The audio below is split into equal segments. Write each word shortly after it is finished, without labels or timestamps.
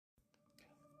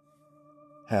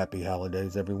Happy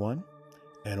holidays, everyone,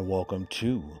 and welcome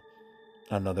to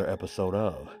another episode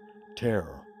of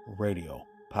Terror Radio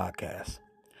Podcast.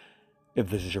 If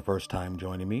this is your first time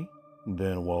joining me,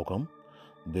 then welcome.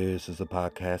 This is a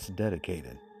podcast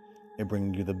dedicated in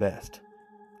bringing you the best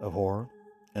of horror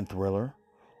and thriller,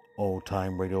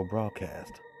 old-time radio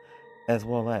broadcast, as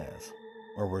well as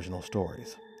original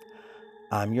stories.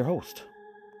 I'm your host,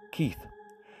 Keith,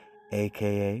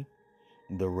 aka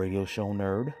the Radio Show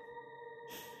Nerd.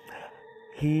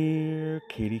 Here,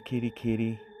 kitty, kitty,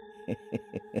 kitty.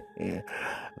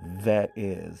 That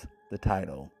is the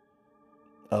title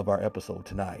of our episode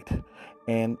tonight.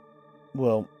 And,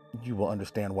 well, you will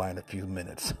understand why in a few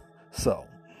minutes. So,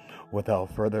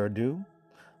 without further ado,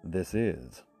 this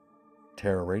is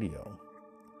Terror Radio.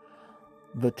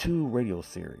 The two radio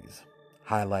series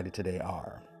highlighted today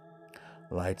are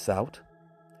Lights Out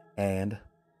and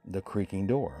The Creaking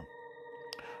Door.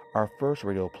 Our first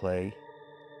radio play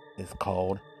is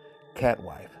called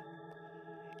Catwife,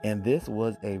 and this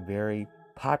was a very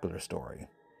popular story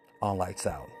on Lights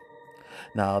Out.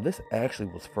 Now, this actually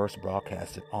was first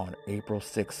broadcasted on April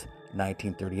 6,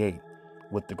 1938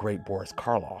 with the great Boris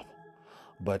Karloff,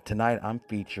 but tonight I'm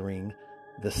featuring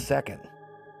the second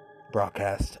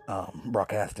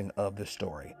broadcasting of this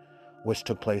story, which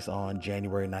took place on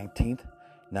January 19th,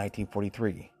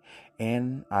 1943,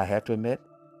 and I have to admit,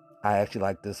 I actually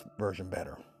like this version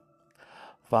better.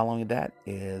 Following that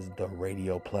is the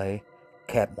radio play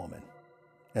Catwoman,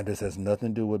 and this has nothing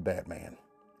to do with Batman.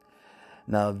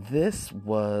 Now, this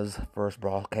was first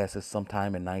broadcasted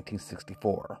sometime in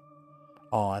 1964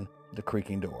 on The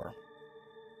Creaking Door.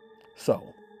 So,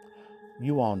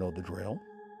 you all know the drill.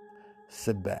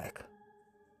 Sit back,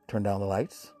 turn down the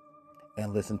lights,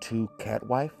 and listen to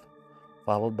Catwife,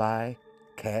 followed by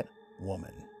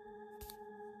Catwoman.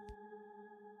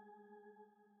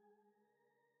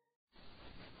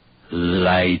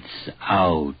 Lights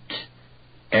out,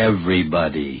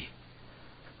 everybody,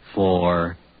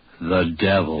 for the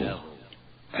devil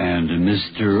and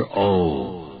Mr.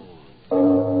 O.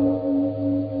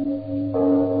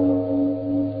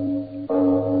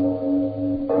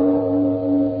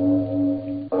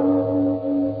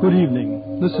 Good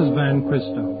evening. This is Van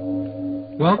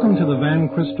Christo. Welcome to the Van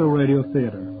Christo Radio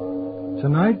Theater.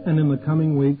 Tonight and in the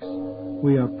coming weeks,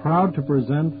 we are proud to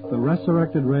present the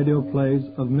resurrected radio plays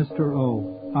of Mr.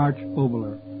 O, Arch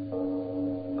Oboler.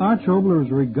 Arch Oboler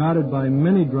is regarded by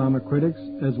many drama critics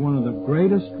as one of the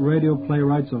greatest radio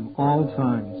playwrights of all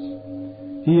times.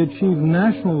 He achieved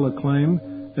national acclaim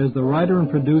as the writer and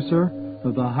producer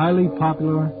of the highly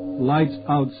popular Lights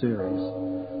Out series.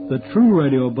 The true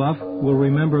radio buff will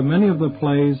remember many of the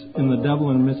plays in the Devil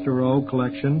and Mr. O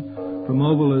collection from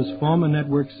Oboler's former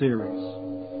network series.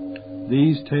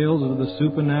 These tales of the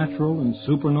supernatural and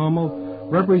supernormal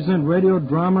represent radio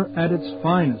drama at its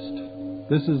finest.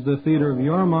 This is the theater of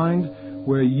your mind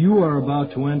where you are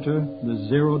about to enter the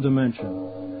zero dimension.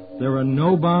 There are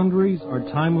no boundaries or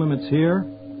time limits here,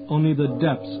 only the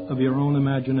depths of your own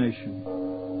imagination.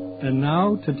 And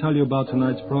now, to tell you about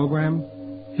tonight's program,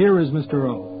 here is Mr.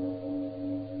 O.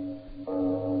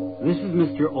 This is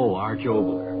Mr. O, Arch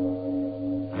Oboler.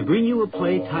 I bring you a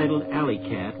play titled Alley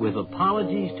Cat with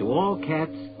apologies to all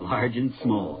cats, large and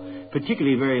small,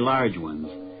 particularly very large ones.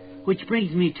 Which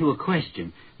brings me to a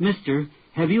question. Mister,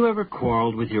 have you ever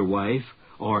quarreled with your wife?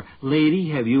 Or, lady,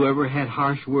 have you ever had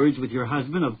harsh words with your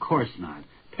husband? Of course not.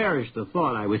 Perish the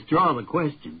thought, I withdraw the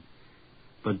question.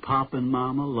 But Pop and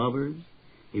Mama, lovers,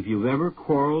 if you've ever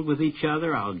quarreled with each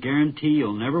other, I'll guarantee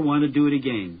you'll never want to do it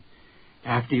again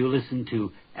after you listen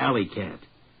to Alley Cat.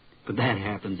 But that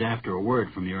happens after a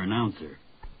word from your announcer.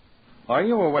 Are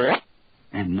you aware?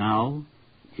 And now,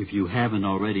 if you haven't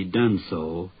already done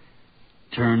so,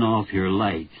 turn off your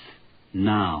lights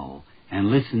now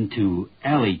and listen to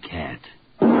Alley Cat.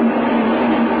 Hey,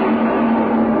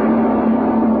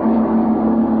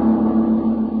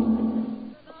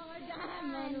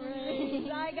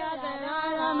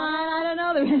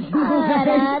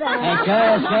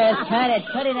 girls,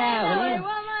 cut it out, will you?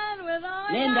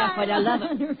 Linda, for the love of...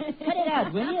 Cut it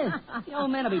out, will you? The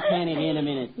old man will be paying it here in a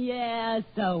minute. Yeah,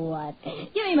 so what?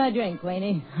 Give me my drink,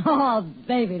 Queenie. Oh,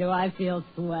 baby, do I feel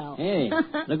swell. Hey,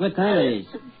 look what time it is.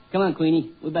 Come on,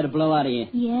 Queenie. We better blow out of here.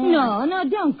 Yeah. No,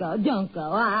 don't go.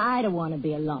 I don't want to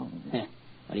be alone.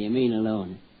 What do you mean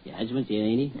alone? Your husband's here,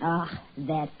 ain't he? Ah,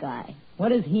 that guy. What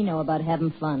does he know about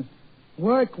having fun?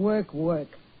 Work.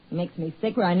 Makes me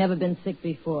sick where I've never been sick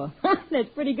before. That's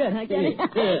pretty good, huh, Kenny? Yeah.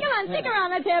 Come on, stick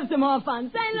around. Let's have some more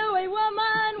fun. St. Louis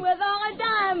woman with all a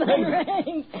diamond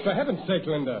ring. For heaven's sake,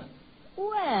 Linda.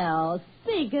 Well,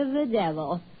 speak of the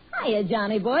devil. Hiya,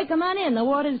 Johnny boy. Come on in. The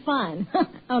water's fine.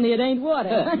 Only it ain't water.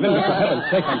 Linda, for heaven's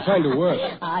sake, I'm trying to work.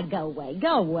 Go away.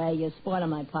 Go away. You're spoiling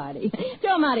my party.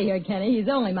 Throw him out of here, Kenny. He's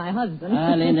only my husband.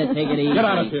 Linda, take it easy. Get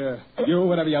out of here. You,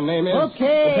 whatever your name is.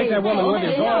 Okay. Well, take that woman with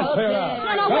you. Go on, clear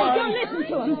out. No, Go wait. on. Don't listen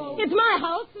to him. It's my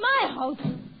house. My house.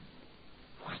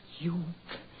 What,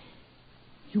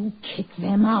 you kick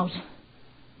them out.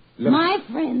 Linda, My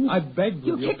friends. I begged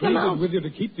You with you, kicked them pleaded out. with you to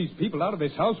keep these people out of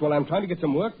this house while I'm trying to get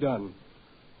some work done.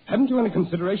 Haven't you any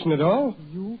consideration at all?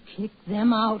 You kick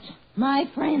them out. My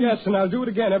friends. Yes, and I'll do it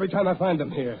again every time I find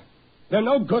them here. They're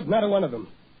no good, not a one of them.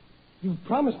 You've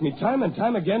promised me time and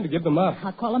time again to give them up.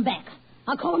 I'll call them back.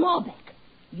 I'll call them all back.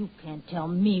 You can't tell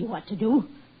me what to do.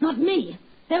 Not me.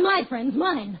 They're my friends,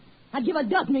 mine. I'd give a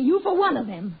dozen of you for one of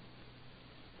them.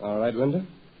 All right, Linda.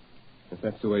 If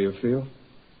that's the way you feel.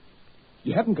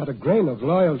 You haven't got a grain of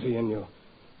loyalty in you.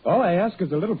 All I ask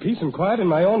is a little peace and quiet in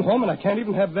my own home, and I can't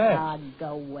even have that.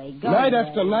 Go away. Go Night away.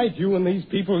 after night, you and these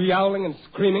people yowling and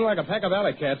screaming like a pack of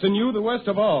alley cats, and you the worst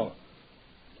of all.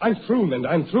 I'm through, Linda.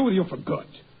 I'm through with you for good.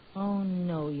 Oh,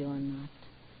 no, you're not.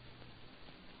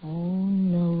 Oh,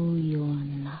 no, you're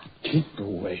not. Keep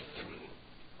away from me.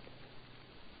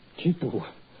 Keep away.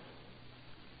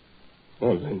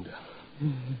 Oh, Linda.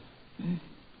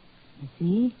 You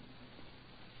see?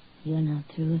 You're not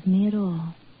through with me at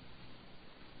all.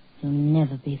 You'll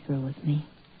never be through with me.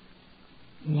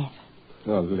 Never.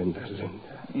 Oh, Linda.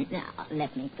 Now,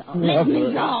 let me go. Let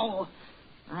me go.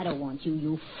 I don't want you,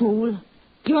 you fool.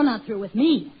 You're not through with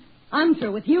me. I'm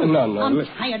through with you. No, I'm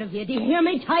listen. tired of you. Do you hear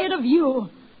me? Tired of you.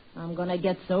 I'm going to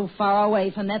get so far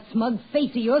away from that smug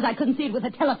face of yours I couldn't see it with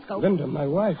a telescope. Linda, my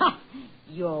wife. Ha!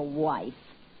 Your wife.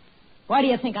 Why do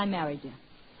you think I married you?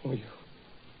 Oh,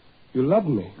 you love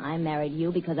me. I married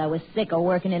you because I was sick of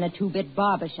working in a two-bit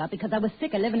barber shop, because I was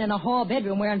sick of living in a hall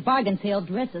bedroom wearing bargain sale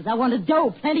dresses. I wanted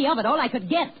dough, plenty of it, all I could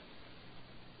get.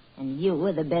 And you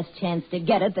were the best chance to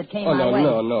get it that came my way.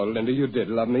 No, Linda, you did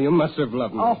love me. You must have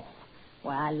loved me. Oh,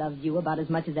 well, I loved you about as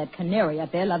much as that canary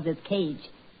up there loves its cage.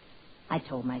 I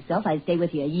told myself I'd stay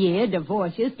with you a year,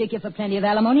 divorce you, stick you for plenty of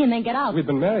alimony, and then get out. We've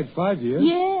been married 5 years.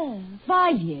 Yeah,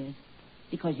 5 years.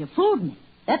 Because you fooled me.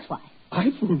 That's why. I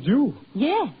fooled you.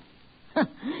 Yeah.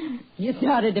 You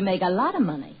started to make a lot of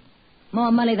money.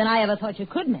 More money than I ever thought you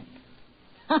could make.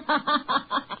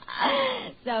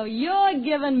 So you're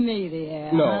giving me the air,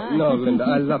 huh? No, Linda,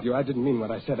 I love you. I didn't mean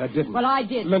what I said. I didn't. Well, I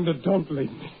did. Linda, don't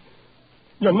leave me.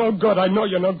 You're no good. I know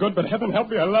you're no good, but heaven help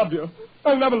me, I love you.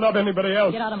 I'll never love anybody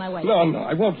else. Get out of my way. No,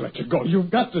 I won't let you go. You've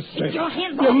got to stay. Get your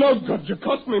hands You're off. no good. You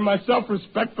cost me my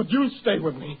self-respect, but you stay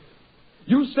with me.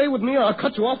 You stay with me or I'll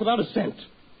cut you off without a cent.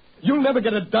 You'll never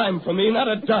get a dime from me, not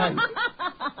a dime.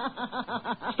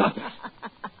 Stop it.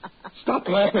 Stop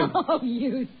laughing. Oh,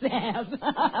 you sap.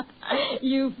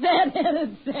 You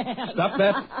fat-headed sap. Stop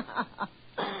that.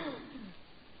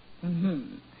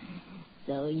 Mm-hmm.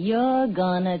 So you're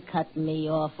gonna cut me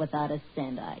off without a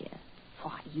cent, are you?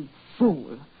 Why, you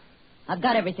fool. I've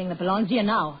got everything that belongs to you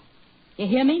now. You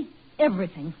hear me?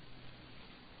 Everything.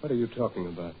 What are you talking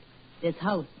about? This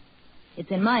house.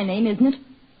 It's in my name, isn't it?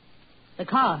 The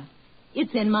car.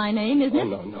 It's in my name, isn't it?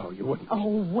 Oh, no, you wouldn't.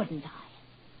 Oh, wouldn't I?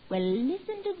 Well,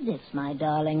 listen to this, my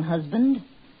darling husband.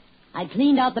 I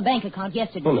cleaned out the bank account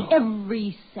yesterday. Oh, no.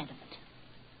 Every cent of it.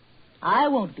 I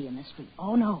won't be in the street.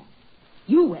 Oh, no.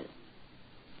 You will.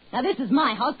 Now, this is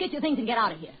my house. Get your things and get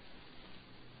out of here.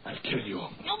 I'll kill you.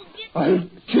 No, I'll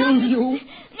kill you.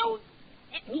 No,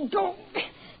 let me go.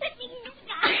 Let me go.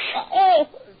 Oh.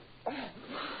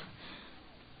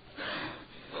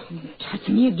 You touch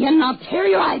me again and I'll tear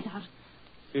your eyes out.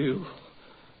 You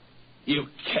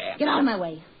cat. Get out of my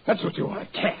way. That's what you are, a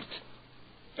cat.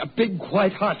 A big,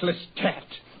 white, heartless cat.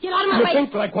 Get out of my You way.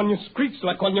 think like one, you screech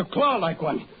like one, you claw like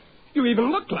one. You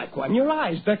even look like one. Your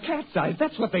eyes, they're cat's eyes.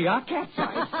 That's what they are, cat's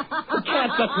eyes. A cat,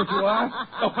 that's what you are.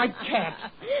 A white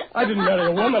cat. I didn't marry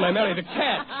a woman, I married a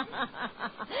cat.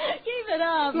 Keep it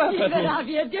up. Laugh Keep at it me. up.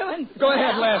 You're doing Go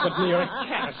ahead, laugh at me. You're a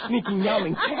cat, a sneaking,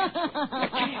 yowling cat. A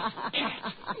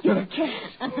cat. You're a cat.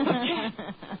 A cat.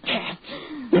 Cat.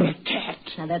 You're a cat.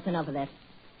 Now, that's enough of that.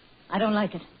 I don't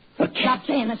like it. A cat. Stop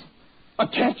saying it. A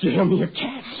cat, you hear me? A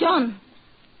cat. John.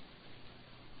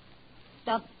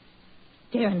 Stop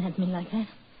staring at me like that.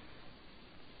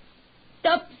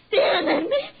 Stop staring at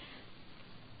me.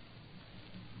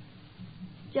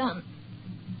 John.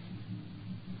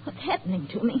 What's happening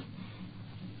to me?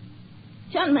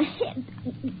 John, my head.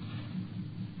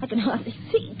 I can hardly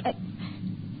see.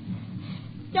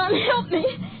 John, help me.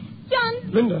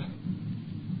 John. Linda.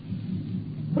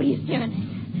 What are you staring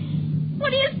at?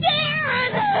 What are you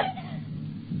staring at?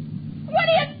 What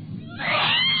are you...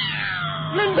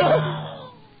 Linda!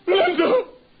 Linda!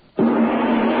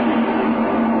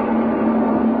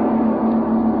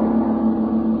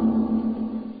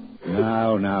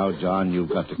 John, you've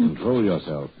got to control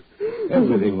yourself.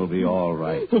 Everything will be all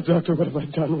right. Oh, Doctor, what have I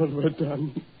done? What have I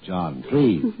done? John,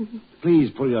 please.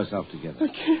 Please pull yourself together. I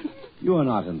can't. You are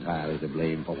not entirely to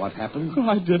blame for what happened. Oh,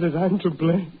 I did it. I'm to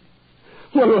blame.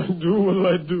 What'll I do? What'll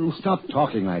I do? Stop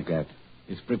talking like that.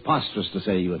 It's preposterous to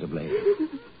say you were to blame.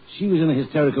 She was in a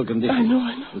hysterical condition. I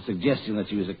know. The suggestion that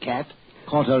she was a cat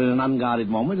caught her in an unguarded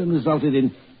moment and resulted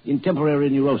in temporary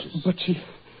neurosis. But she...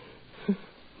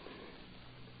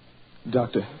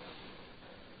 Doctor,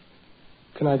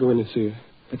 can I go in and see her?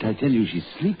 But I tell you, she's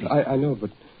sleeping. I know, but...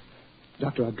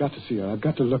 Doctor, I've got to see her. I've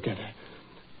got to look at her.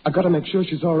 I've got to make sure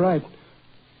she's all right.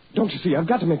 Don't you see? I've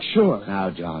got to make sure.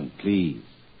 Now, John, please.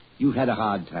 You've had a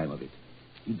hard time of it.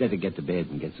 You'd better get to bed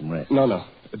and get some rest. No.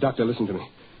 Doctor, listen to me.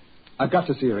 I've got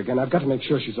to see her again. I've got to make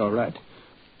sure she's all right.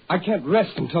 I can't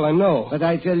rest until I know. But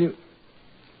I tell you...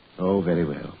 Oh, very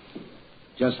well.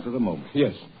 Just for a moment.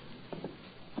 Yes.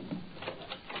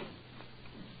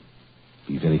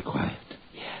 Be very quiet.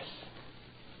 Yes.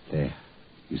 There.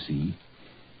 You see?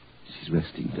 She's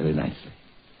resting very nicely.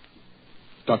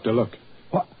 Doctor, look.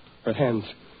 What? Her hands.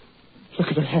 Look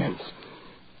at her hands.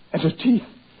 And her teeth.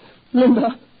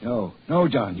 Linda. No,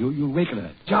 John. You'll waken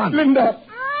her. John. Linda.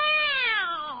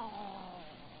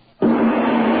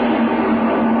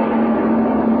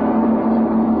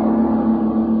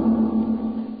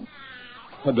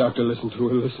 Oh, Doctor, listen to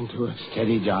her.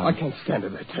 Steady, John. I can't stand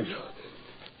it, I tell you.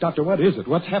 Doctor, what is it?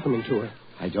 What's happening to her?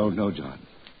 I don't know, John.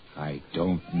 I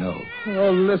don't know.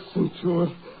 Oh, listen to her.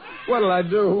 What'll I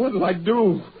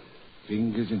do?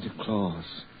 Fingers into claws.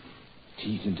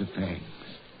 Teeth into fangs.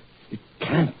 It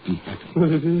can't be happening.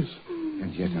 Well, it is.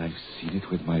 And yet I've seen it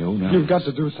with my own eyes. You've got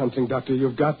to do something, Doctor.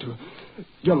 You've got to.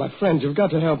 You're my friend. You've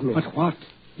got to help me. But what?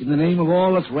 In the name of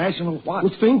all that's rational, what?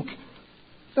 Well, think.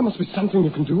 There must be something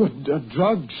you can do. A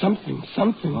drug, something.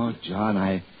 Oh, John,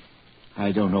 I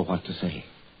don't know what to say.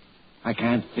 I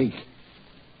can't think.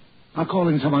 I'll call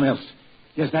in someone else.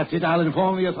 Yes, that's it. I'll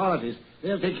inform the authorities.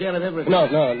 They'll take care of everything.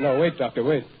 No. Wait, Doctor,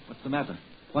 wait. What's the matter?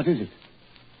 What is it?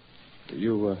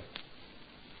 You're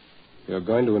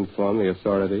going to inform the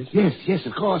authorities? Yes,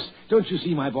 of course. Don't you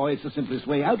see, my boy, it's the simplest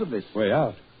way out of this. Way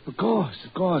out? Of course.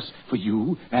 For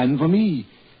you and for me.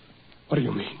 What do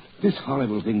you mean? This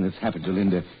horrible thing that's happened to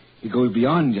Linda, it goes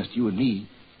beyond just you and me.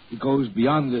 It goes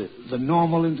beyond the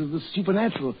normal into the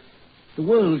supernatural. The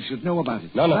world should know about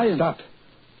it. No, stop.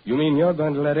 You mean you're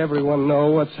going to let everyone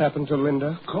know what's happened to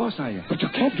Linda? Of course I am. But you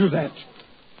can't do that.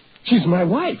 She's my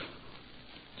wife.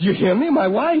 Do you hear me? My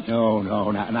wife. No.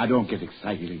 Now don't get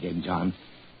excited again, John.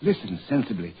 Listen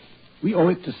sensibly. We owe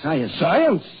it to science.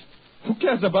 Science? Who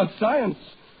cares about science?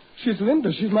 She's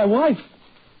Linda. She's my wife.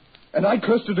 And I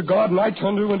cursed her to God, and I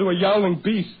turned her into a yowling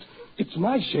beast. It's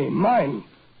my shame, mine.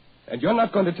 And you're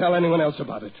not going to tell anyone else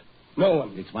about it. No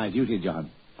one. It's my duty,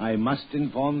 John. I must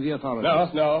inform the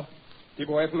authorities. No. Keep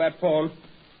away from that phone.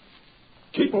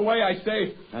 Keep away, I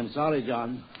say. I'm sorry,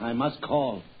 John. I must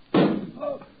call.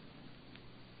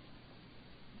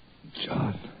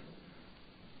 John.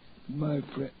 My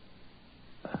friend.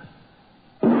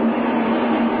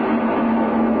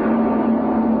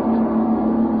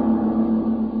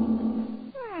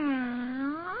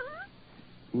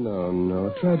 No.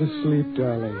 Try to sleep,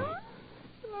 darling.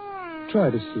 Try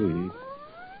to sleep.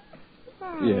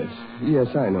 Yes,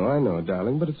 I know,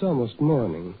 darling, but it's almost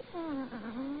morning.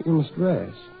 You must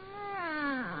rest.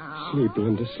 Sleep,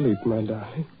 Linda, sleep, my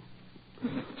darling.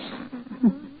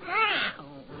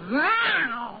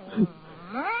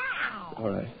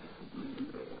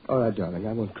 All right, darling,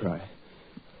 I won't cry.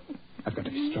 I've got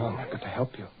to be strong. I've got to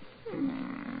help you.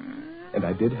 And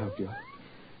I did help you.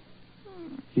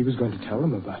 He was going to tell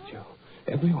them about you.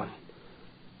 Everyone.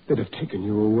 They'd have taken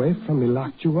you away from me,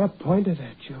 locked you up, pointed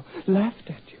at you, laughed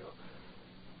at you.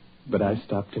 But I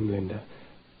stopped him, Linda.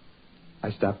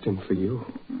 I stopped him for you.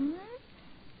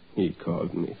 He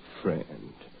called me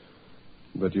friend.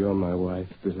 But you're my wife,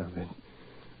 beloved.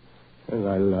 And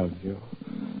I love you.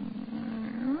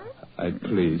 I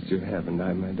pleased you, haven't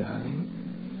I, my darling?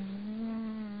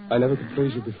 I never could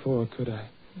please you before, could I?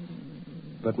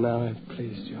 But now I've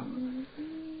pleased you.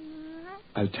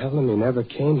 I'll tell them you never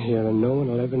came here, and no one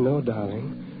will ever know,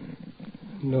 darling.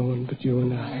 No one but you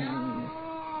and I.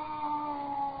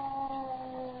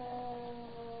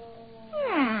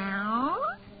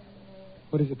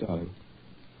 What is it, darling?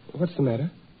 What's the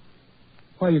matter?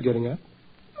 Why are you getting up?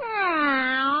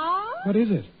 What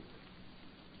is it?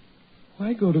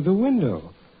 Why go to the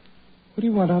window? What do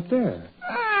you want out there?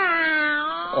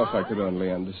 Oh, if I could only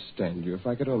understand you. If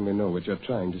I could only know what you're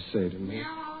trying to say to me.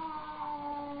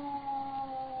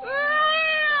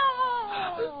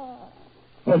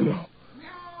 Oh, no.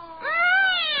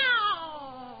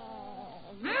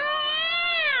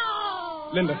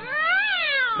 Linda,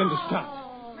 stop.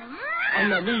 On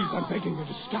my knees, I'm begging you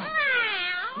to stop.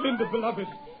 Linda, beloved,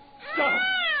 stop.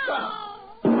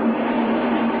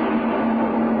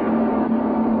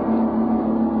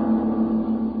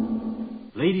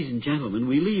 Ladies and gentlemen,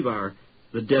 we leave our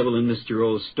The Devil in Mr.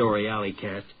 O's story, Alley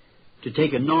Cat, to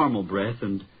take a normal breath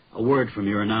and a word from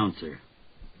your announcer.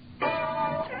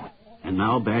 And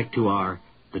now back to our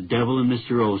The Devil in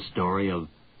Mr. O's story of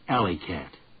Alley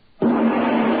Cat.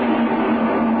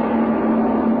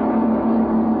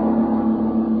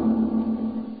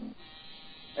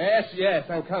 Yes,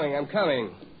 I'm coming.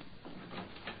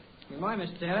 Good morning,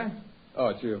 Mr. Taylor. Oh,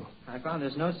 it's you. I found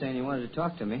this note saying you wanted to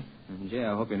talk to me. And, Jay,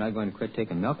 I hope you're not going to quit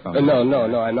taking milk from me.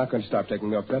 No, I'm not going to stop taking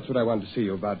milk. That's what I wanted to see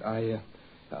you about. I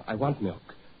want milk.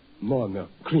 More milk.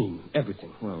 Cream.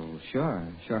 Everything. Well, sure.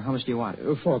 How much do you want?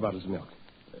 4 bottles of milk.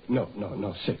 No,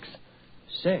 6.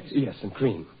 6? Yes, and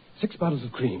cream. 6 bottles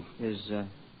of cream. Is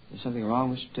something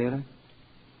wrong, Mr. Taylor?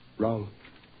 Wrong?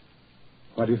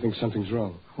 Why do you think something's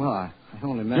wrong? Well, I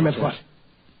only meant... You meant what?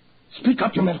 Speak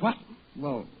up, you meant what?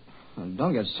 Well,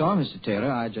 don't get sore, Mr. Taylor.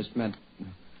 I just meant...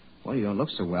 Well, you don't look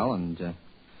so well, and...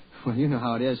 well, you know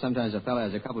how it is. Sometimes a fella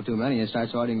has a couple too many and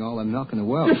starts ordering all the milk in the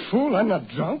world. You fool, I'm not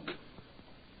drunk.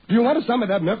 Do you want some of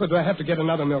that milk, or do I have to get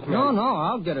another milk? No,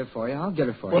 I'll get it for you.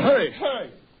 Well, hurry.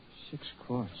 6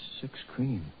 quarts, 6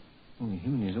 cream. Only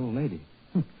him and his old lady.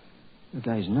 The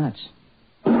guy's nuts.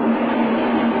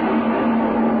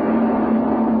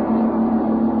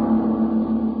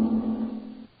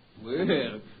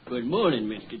 Well, good morning,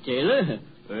 Mr. Taylor.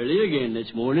 Early again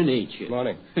this morning, ain't you?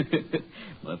 Morning.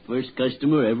 My first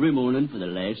customer every morning for the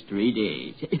last 3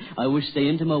 days. I was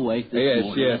saying to my wife this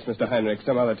morning... Yes, Mr. Heinrich.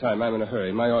 Some other time. I'm in a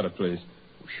hurry. My order, please.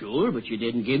 Sure, but you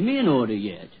didn't give me an order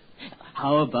yet.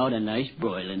 How about a nice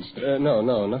broiling steak? No,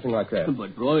 nothing like that.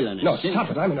 But broiling a No, steak...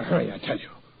 stop it. I'm in a hurry, I tell you.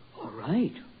 All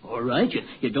right.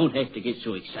 You don't have to get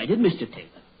so excited, Mr.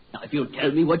 Taylor. Now, if you'll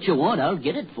tell me what you want, I'll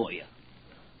get it for you.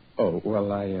 Oh,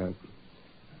 well, I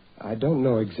don't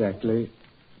know exactly.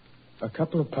 A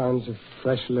couple of pounds of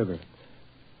fresh liver.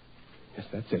 Yes,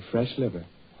 that's it, fresh liver.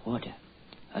 What?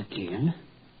 Again?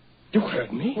 You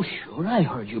heard me? Oh, sure, I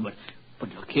heard you, but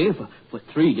look here, for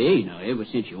 3 days now, ever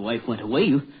since your wife went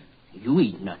away, you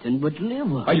eat nothing but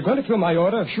liver. Are you going to fill my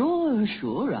order?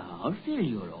 Sure, I'll fill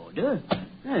your order.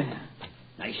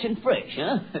 Nice and fresh,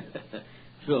 huh?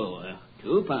 So,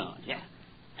 2 pounds, yeah.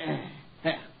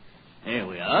 There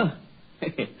we are.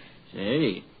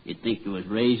 Say, you'd think you was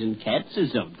raising cats or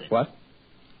something. What?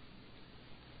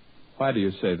 Why do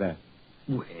you say that?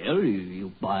 Well,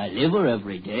 you buy liver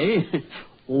every day.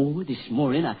 Oh, this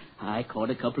morning I caught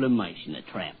a couple of mice in a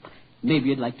trap. Maybe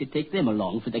you'd like to take them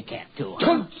along for the cat, too. Huh?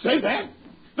 Don't say that!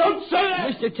 Don't say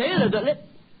that! Mr. Taylor,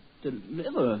 the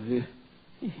liver...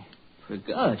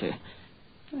 forgot.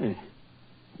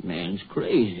 Man's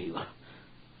crazy.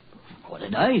 What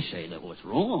did I say that was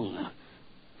wrong?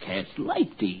 Cats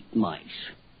like to eat mice.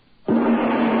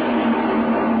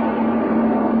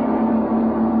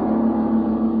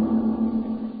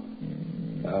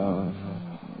 Oh,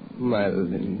 my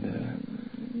Linda.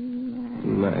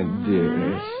 My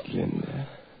dearest Linda.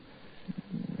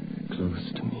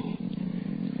 Close to me.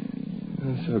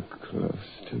 So close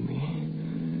to me.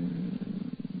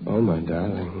 Oh, my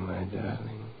darling, my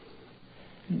darling.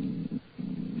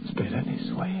 It's better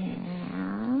this way.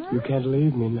 You can't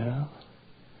leave me now.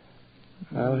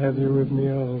 I'll have you with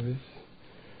me always.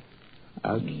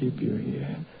 I'll keep you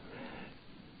here.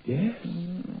 Yes?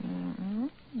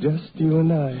 Just you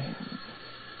and I.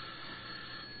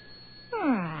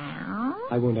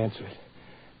 I won't answer it.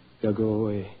 They'll go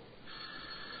away.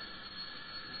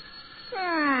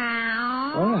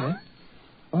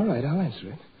 All right, I'll answer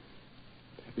it.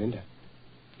 Linda,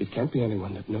 it can't be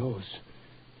anyone that knows.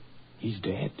 He's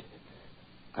dead.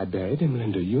 I buried him,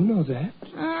 Linda. You know that.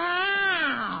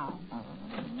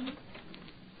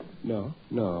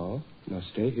 No,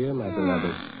 stay here, my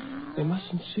beloved. They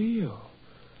mustn't see you.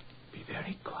 Be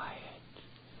very quiet.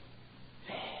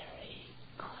 Very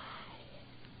quiet.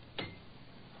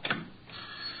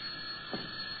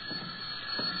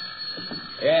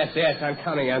 Yes, I'm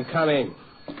coming.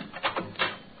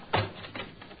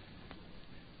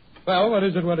 Well, what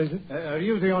is it? Are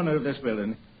you the owner of this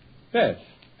building? Yes,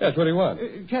 what do you want?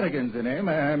 Kerrigan's the name.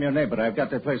 I'm your neighbor. I've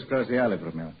got that place across the alley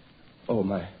from you. Oh,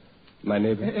 my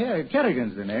neighbor? Yeah,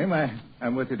 Kerrigan's the name.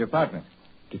 I'm with the department.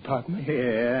 Department?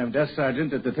 Yeah, I'm desk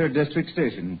sergeant at the 3rd District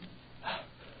Station.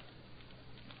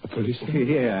 A policeman?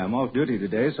 Yeah, I'm off duty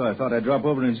today, so I thought I'd drop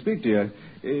over and speak to you.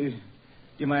 Do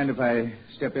you mind if I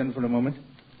step in for a moment?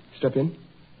 Step in?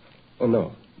 Oh,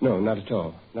 no, not at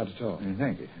all.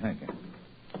 Thank you.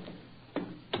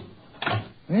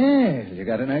 Well, you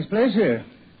got a nice place here.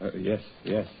 Yes.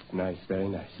 Nice, very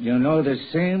nice. You know the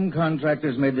same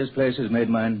contractors made this place as made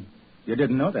mine. You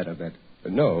didn't know that, I bet.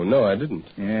 No, I didn't.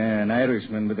 Yeah, an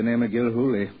Irishman by the name of Gil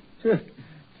Hooley. If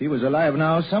he was alive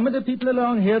now, some of the people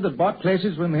along here that bought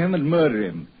places from him would murder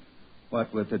him.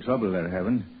 What with the trouble they're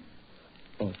having.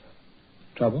 Oh,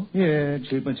 trouble? Yeah,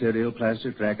 cheap material,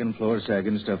 plaster cracking, floor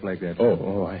sagging, stuff like that.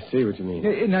 Oh, I see what you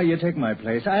mean. Now, you take my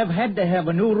place. I've had to have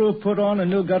a new roof put on and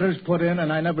new gutters put in,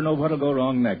 and I never know what'll go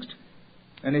wrong next.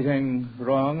 Anything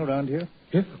wrong around here?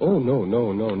 Here? Oh,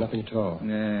 no, nothing at all.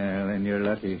 Yeah, then you're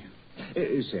lucky.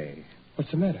 Say. What's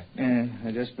the matter?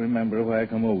 I just remember why I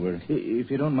come over.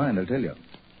 If you don't mind, I'll tell you.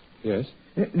 Yes?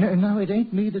 Now, it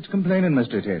ain't me that's complaining,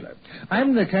 Mr. Taylor.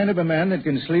 I'm the kind of a man that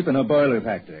can sleep in a boiler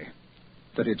factory.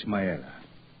 But it's my Ella.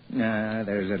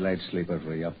 There's a light sleeper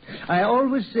for you. I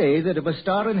always say that if a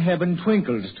star in heaven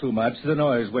twinkles too much, the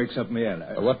noise wakes up me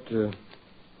Ella.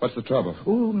 What's the trouble?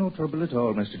 Oh, no trouble at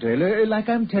all, Mr. Taylor. Like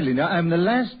I'm telling you, I'm the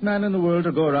last man in the world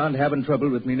to go around having trouble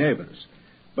with me neighbors.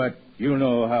 But you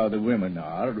know how the women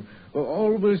are.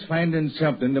 Always finding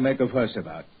something to make a fuss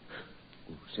about.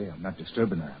 Oh, say, I'm not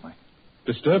disturbing her, am I?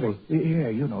 Disturbing? Yeah,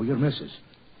 you know, your missus.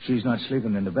 She's not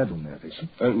sleeping in the bedroom there, is she?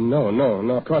 No,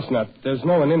 of course not. There's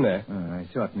no one in there. I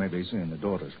thought maybe seeing the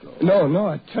door's closed. No,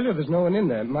 I tell you there's no one in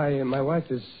there. My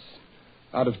wife is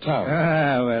out of town.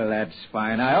 Well, that's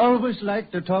fine. I always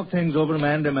like to talk things over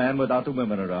man to man without the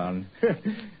women around.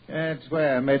 That's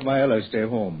why I made my Ella stay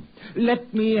home.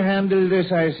 Let me handle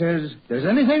this, I says. If there's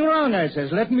anything wrong, I says,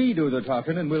 let me do the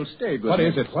talking and we'll stay good. What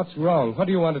is it? What's wrong? What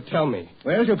do you want to tell me?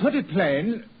 Well, to put it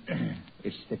plain,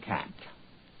 it's the cat.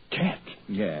 Cat?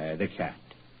 Yeah, the cat.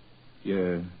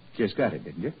 You just got it,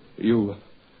 didn't you?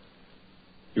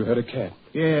 You had a cat?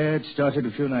 Yeah, it started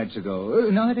a few nights ago.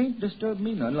 No, it ain't disturbed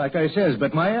me none, like I says,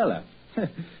 but my Ella.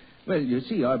 Well, you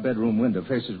see, our bedroom window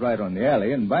faces right on the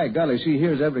alley, and by golly, she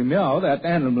hears every meow that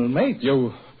animal makes.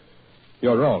 You're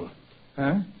wrong.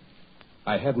 Huh?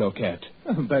 I have no cat.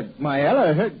 But my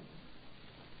Ella heard...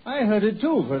 I heard it,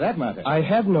 too, for that matter. I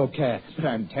have no cat. But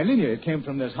I'm telling you, it came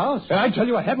from this house. I tell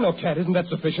you I have no cat. Isn't that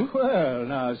sufficient? Well,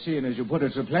 now, seeing as you put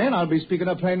it so plain, I'll be speaking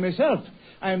up plain myself.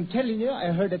 I'm telling you,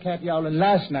 I heard a cat yowling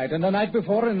last night, and the night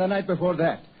before, and the night before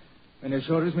that. And as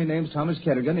sure as my name's Thomas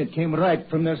Kerrigan, it came right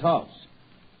from this house.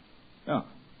 Now,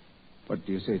 what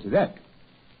do you say to that?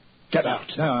 Get out.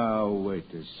 Now, wait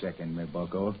a second, my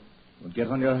bucko. Well, get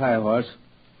on your high horse.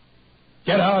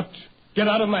 Get out. Get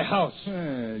out of my house.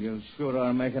 You sure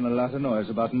are making a lot of noise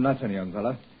about nothing, young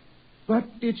fella. But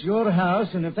it's your house,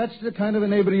 and if that's the kind of a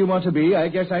neighbor you want to be, I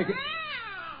guess I could...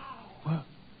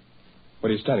 What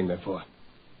are you standing there for?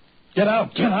 Get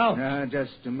out. Get out. Now,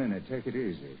 just a minute. Take it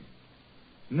easy.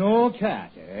 No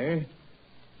cat, eh?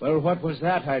 Well, what was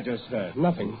that I just heard?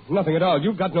 Nothing at all.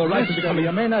 You've got no right to become...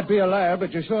 You may not be a liar,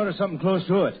 but you sure are something close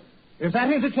to it. If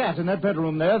that ain't a cat in that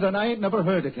bedroom there, then I ain't never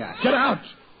heard a cat. Get out.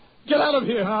 Get out of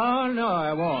here. Oh, no,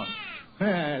 I won't.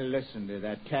 Listen to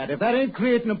that cat. If that ain't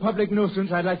creating a public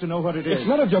nuisance, I'd like to know what it is. It's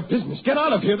none of your business. Get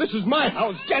out of here. This is my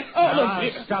house. Get out of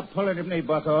here. Stop pulling at me,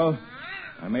 bucko.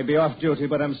 I may be off duty,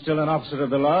 but I'm still an officer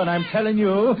of the law, and I'm telling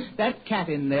you, that cat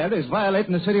in there is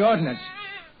violating the city ordinance.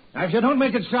 Now, if you don't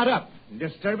make it shut up,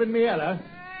 disturbing me, Ella,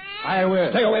 I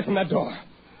will. Stay away from that door.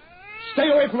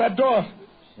 Stay away from that door.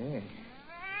 Say,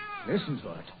 listen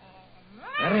to it.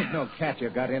 That ain't no cat you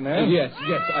got in there. Yes,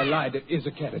 I lied. It is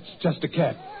a cat. It's just a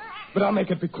cat. But I'll make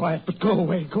it be quiet. But go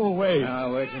away.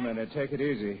 Now, wait a minute. Take it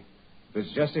easy. If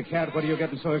it's just a cat, what are you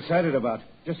getting so excited about?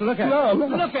 Just look at her. No.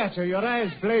 Look at her. Your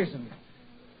eyes blazing.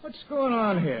 What's going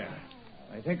on here?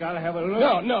 I think I'll have a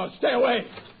look. No. Stay away.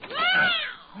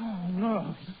 Oh,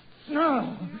 no.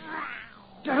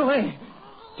 Get away.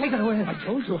 Take it away. I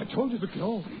told you to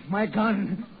go. My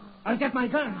gun. I'll get my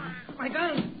gun. My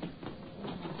gun.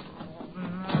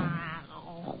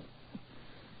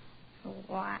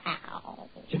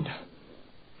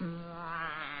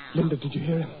 Linda, did you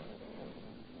hear him?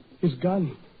 His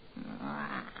gun.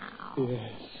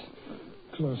 Yes.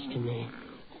 Close to me.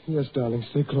 Yes, darling,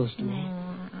 stay close to me.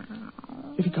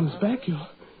 If he comes back, you'll...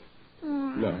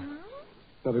 No,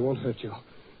 they won't hurt you.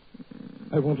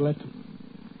 I won't let them.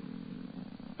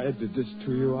 I did this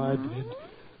to you, I did.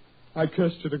 I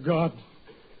cursed you to God.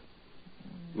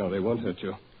 No, they won't hurt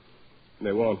you.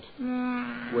 They won't.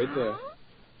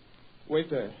 Wait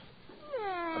there.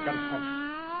 I've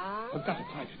got to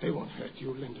fight it. They won't hurt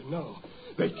you, Linda. No,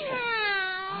 they can't.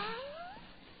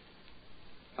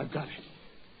 I've got it.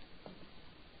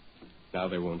 Now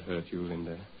they won't hurt you,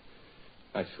 Linda.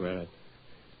 I swear it.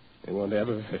 They won't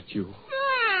ever hurt you.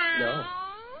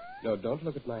 No, don't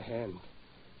look at my hand.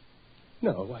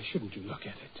 No, why shouldn't you look at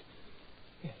it?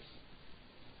 Yes.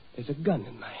 There's a gun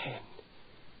in my hand.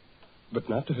 But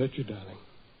not to hurt you, darling.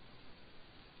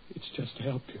 It's just to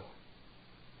help you.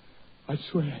 I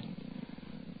swear.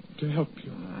 To help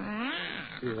you.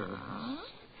 Yes.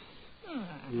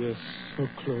 Yes, so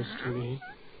close to me.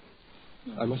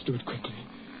 I must do it quickly.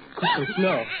 Quickly.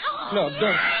 No,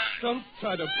 don't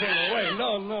try to pull away.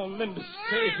 No, Linda,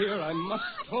 stay here. I must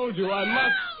hold you. I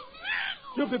must.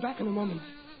 You'll be back in a moment.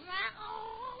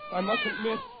 I mustn't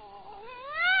miss.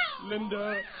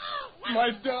 Linda,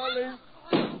 my darling.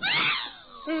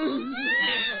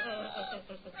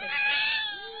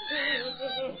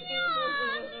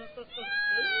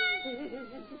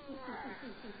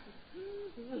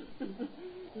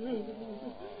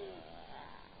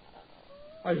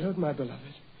 I heard my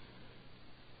beloved.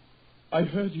 I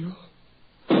heard you.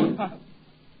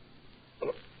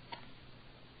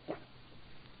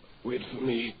 Wait for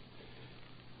me,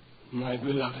 my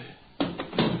beloved.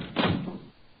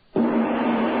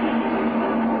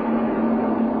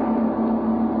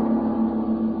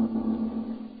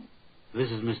 This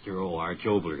is Mr. O. R.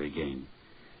 Jobler again.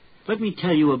 Let me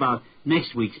tell you about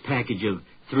next week's package of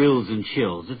thrills and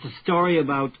chills. It's a story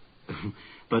about...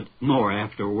 but more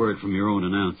after a word from your own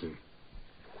announcer.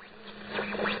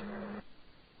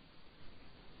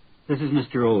 This is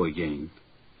Mr. O. again.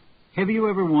 Have you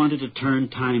ever wanted to turn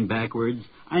time backwards?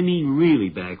 I mean really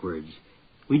backwards.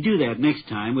 We do that next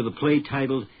time with a play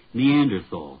titled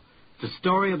Neanderthal. It's a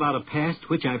story about a past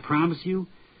which I promise you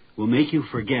will make you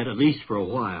forget, at least for a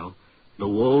while, the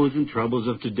woes and troubles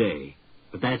of today.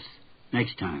 But that's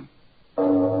next time.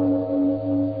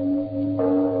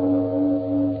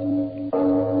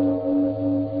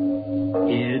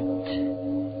 It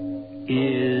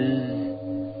is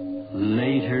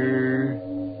later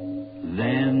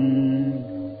than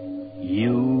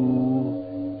you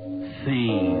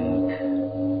think.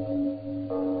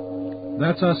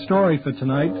 That's our story for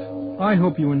tonight. I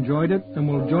hope you enjoyed it and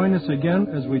will join us again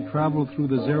as we travel through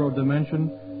the zero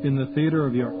dimension in the theater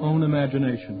of your own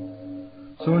imagination.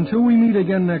 So until we meet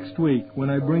again next week,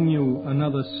 when I bring you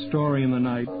another story in the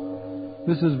night,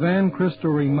 this is Van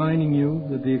Crystal reminding you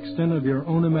that the extent of your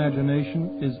own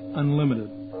imagination is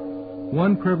unlimited.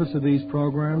 One purpose of these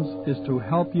programs is to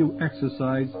help you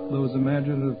exercise those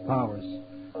imaginative powers.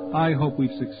 I hope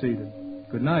we've succeeded.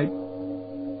 Good night.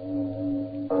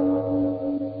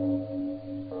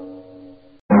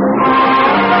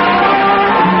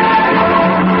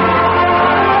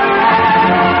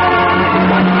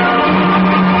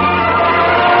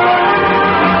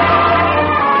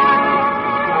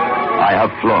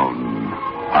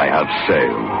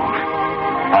 Sailed.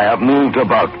 I have moved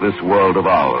about this world of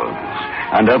ours,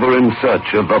 and ever in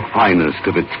search of the finest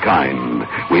of its kind,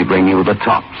 we bring you the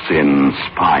tops in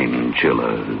spine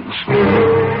chillers.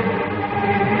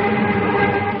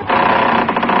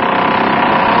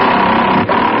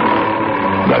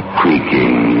 The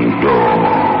Creaking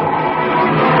Door.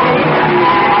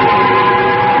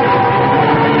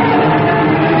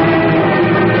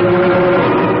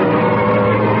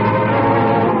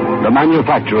 The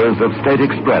manufacturers of State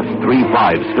Express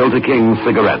 3/5 Filter King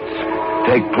cigarettes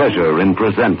take pleasure in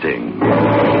presenting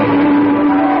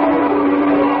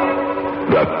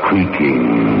The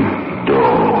Creaking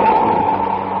Door.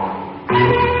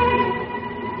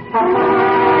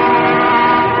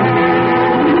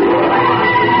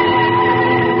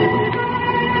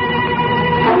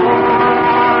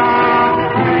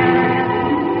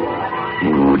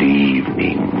 Good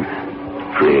evening,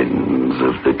 friends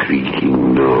of the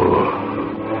Creaking Door.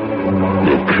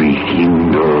 The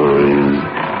Creaking Door is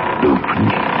open.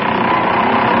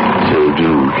 So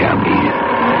do come in.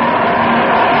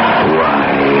 Why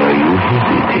are you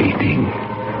hesitating?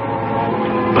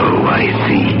 Oh, I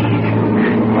see.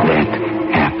 That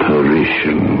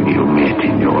apparition you met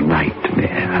in your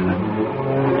nightmare.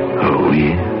 Oh,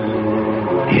 yes.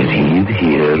 Yes, he's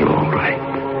here, all right.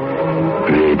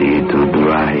 Ready to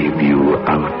drive you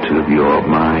out of your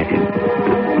mind.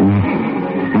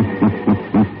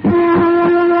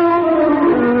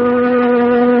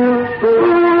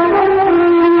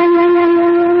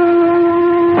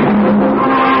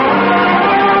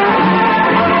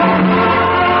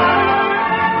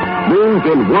 Move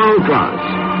in world class.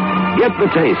 Get the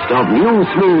taste of new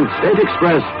smooth State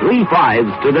Express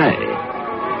 3/5s today.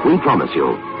 We promise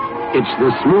you, it's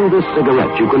the smoothest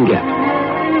cigarette you can get.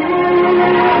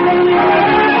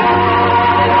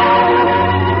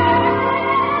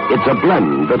 It's a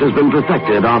blend that has been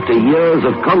perfected after years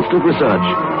of constant research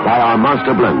by our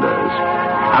master blenders.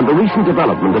 And the recent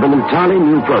development of an entirely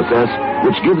new process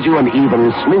which gives you an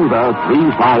even smoother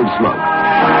 3/5 smoke.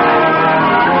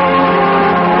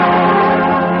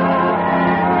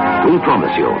 We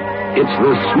promise you, It's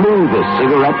the smoothest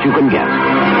cigarette you can get.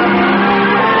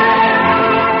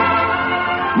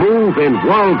 Move in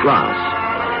world class.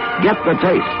 Get the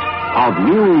taste of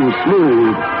new,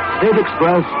 smooth State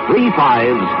Express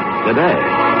 3.5s today.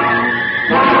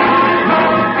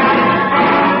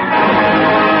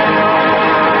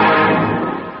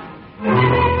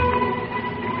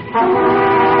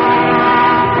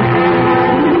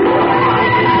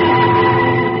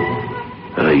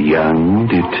 A young,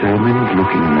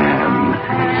 determined-looking man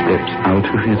steps out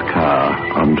of his car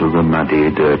onto the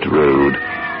muddy dirt road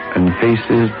and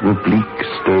faces the bleak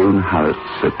stone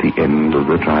house at the end of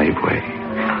the driveway.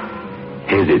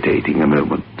 Hesitating a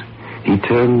moment, he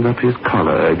turns up his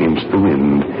collar against the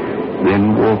wind,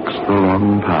 then walks the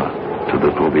long path to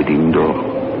the forbidding door.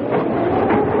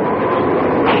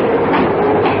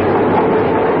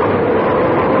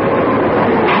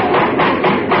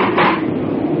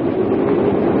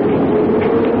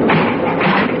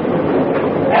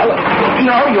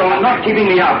 You're not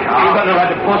keeping me out. You've got no right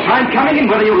to force. I'm coming in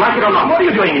whether you like it or not. What are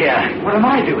you doing here? What am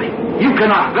I doing? You can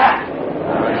ask that.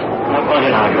 No point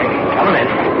in arguing. Come on in.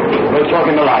 We'll talk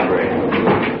in the library.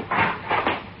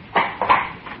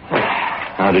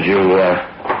 How did you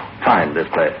find this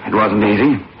place? It wasn't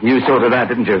easy. You sorted that,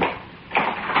 didn't you?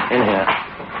 In here.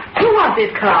 Who was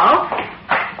this, Carl?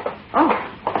 Oh.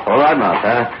 All right,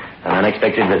 Martha. An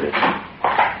unexpected visit.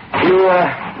 You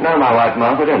know my wife,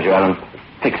 Martha, don't you, Alan?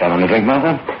 Fix Alan a drink,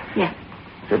 Martha. Yes.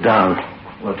 Sit down.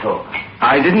 We'll talk.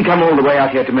 I didn't come all the way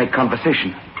out here to make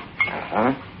conversation.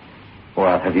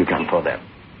 What have you come for, then?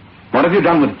 What have you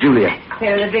done with Julia?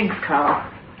 Here are the drinks, Carl.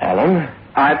 Alan?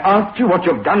 I've asked you what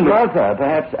you've done with... Martha,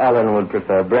 perhaps Alan would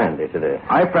prefer brandy to this.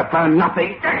 I prefer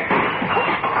nothing.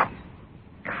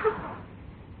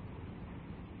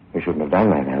 You shouldn't have done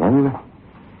that, Alan.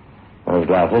 Those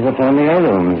glasses are family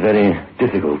heirlooms, very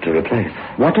difficult to replace.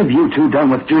 What have you two done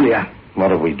with Julia?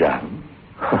 What have we done?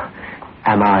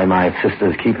 Am I my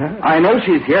sister's keeper? I know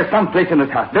she's here someplace in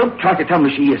this house. Don't try to tell me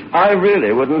she isn't. I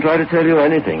really wouldn't try to tell you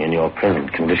anything in your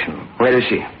present condition. Where is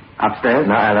she? Upstairs?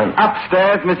 No, Alan.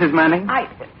 Upstairs, Mrs. Manning?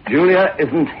 Julia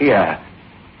isn't here.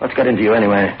 What's got into you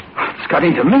anyway? It's got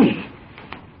into me.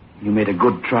 You made a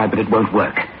good try, but it won't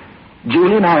work.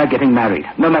 Julia and I are getting married,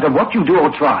 no matter what you do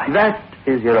or try. That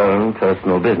is your own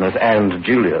personal business, and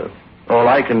Julia's. All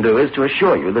I can do is to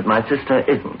assure you that my sister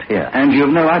isn't here. And you've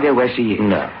no idea where she is?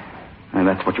 No. And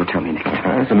that's what you'll tell me next.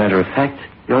 As a matter of fact,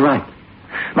 you're right.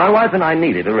 My wife and I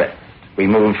needed a rest. We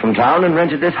moved from town and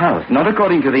rented this house. Not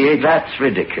according to the age. That's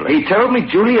ridiculous. He told me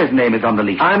Julia's name is on the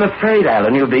lease. I'm afraid,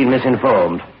 Alan, you've been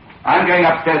misinformed. I'm going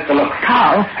upstairs to look.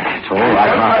 Carl? It's all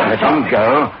right, Martha. Let him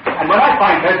go. And when I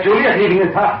find her, Julia's leaving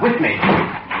this house with me.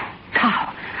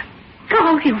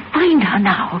 Carl, he'll find her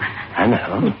now. I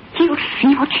know. He'll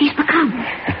see what she's become.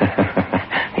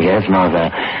 Yes, Martha.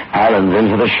 Alan's in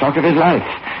for the shock of his life.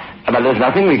 But there's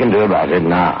nothing we can do about it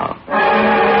now.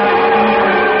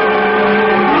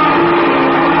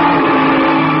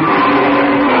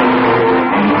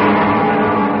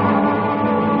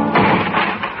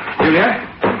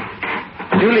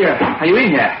 Julia, are you in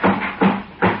here?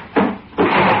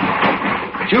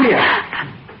 Julia.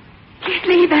 Please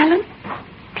leave, Alan.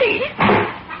 Please.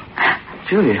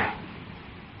 Julia,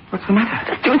 what's the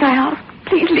matter? Just do as I ask.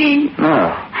 Please leave.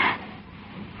 No.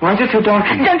 Why is it so dark?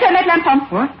 Don't turn that lamp on.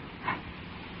 What?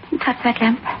 Don't touch that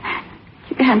lamp.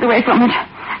 Keep your hands away from it.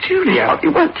 Julia. Oh,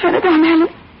 you won't turn it on, Alan.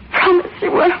 Promise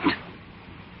you won't.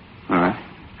 All right.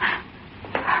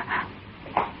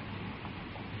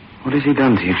 What has he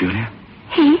done to you, Julia?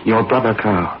 He? Your brother,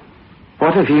 Carl.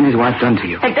 What have he and his wife done to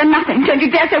you? They've done nothing. Don't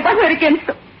you dare say one word against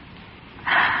them.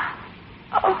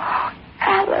 Oh,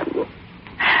 Alan.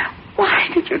 Why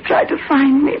did you try to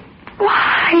find me?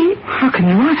 Why? How can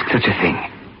you ask such a thing?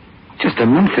 Just a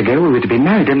month ago, we were to be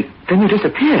married, and then you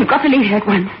disappeared. You've got to leave here at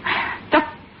once. Just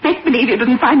make believe you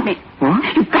didn't find me.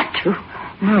 What? You've got to.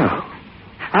 No.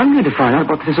 I'm going to find out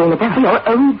what this is all about. For your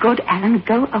own good, Alan,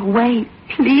 go away.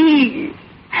 Please.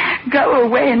 Go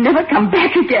away and never come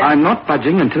back again. I'm not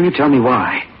budging until you tell me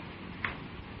why.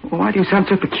 Why do you sound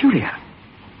so peculiar?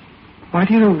 Why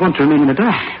do you want to remain in the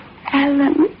dark?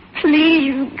 Alan,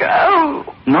 please go.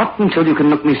 Not until you can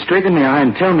look me straight in the eye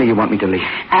and tell me you want me to leave.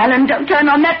 Alan, don't turn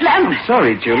on that lamp. I'm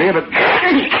sorry, Julia, but...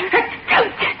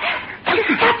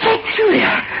 Stop it,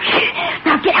 Julia.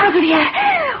 Now get out of here.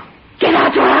 Get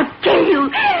out or I'll kill you.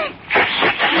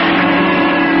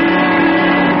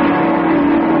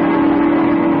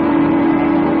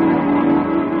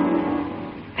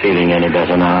 Feeling any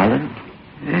better now, Alan?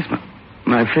 Yes,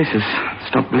 my face has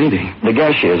stopped bleeding. The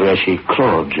gash is where she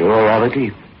clawed you, or rather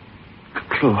deep.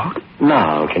 Claude?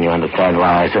 Now, can you understand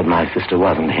why I said my sister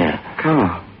wasn't here?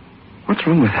 Carl, What's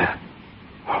wrong with her?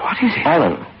 What is it?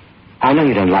 Alan, I know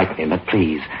you don't like me, but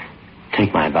please,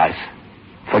 take my advice.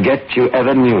 Forget you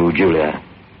ever knew Julia.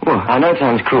 Well, I know it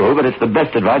sounds cruel, but it's the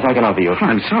best advice I can offer you.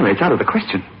 I'm sorry, it's out of the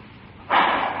question.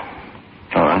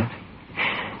 All right.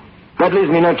 That leaves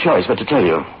me no choice but to tell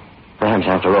you. Perhaps,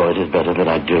 after all, it is better that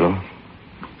I do.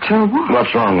 Tell what?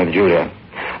 What's wrong with Julia?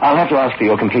 I'll have to ask for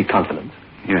your complete confidence.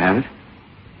 You have it?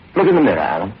 Look in the mirror,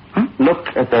 Alan. Huh? Look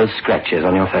at those scratches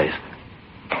on your face.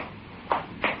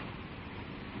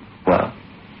 Well?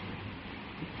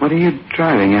 What are you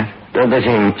driving at? Don't they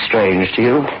seem strange to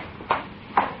you?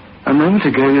 A moment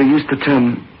ago, you used the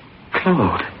term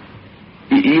clawed.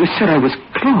 You said I was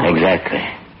clawed. Exactly.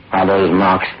 Are those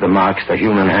marks the marks the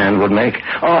human hand would make?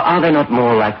 Or are they not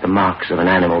more like the marks of an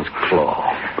animal's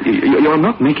claw? You're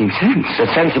not making sense. A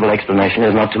sensible explanation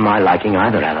is not to my liking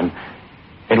either, Alan.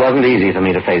 It wasn't easy for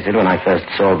me to face it when I first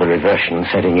saw the reversion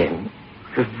setting in.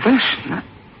 Reversion?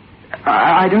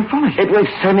 I don't follow you. It was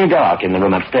semi-dark in the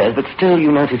room upstairs, but still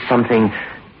you noticed something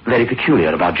very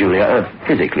peculiar about Julia.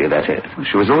 Physically, that is. Well,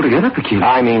 she was altogether peculiar.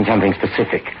 I mean something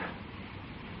specific.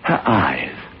 Her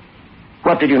eyes.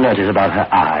 What did you notice about her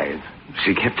eyes?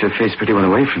 She kept her face pretty well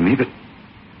away from me, but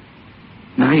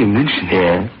now you mention it.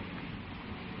 Yes?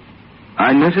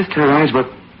 I noticed her eyes were...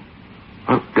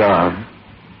 Oh, God.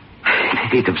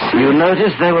 It's absurd. You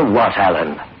noticed they were what,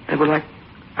 Alan? They were like...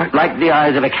 Like the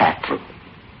eyes of a cat.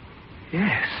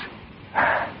 Yes.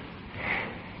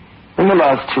 In the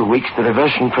last 2 weeks, the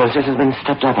reversion process has been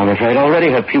stepped up, I'm afraid. Already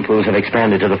her pupils have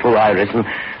expanded to the full iris, and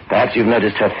perhaps you've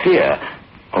noticed her fear,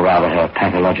 or rather her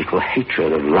pathological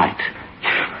hatred of light.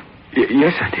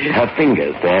 Yes, I did. Her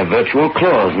fingers, they're virtual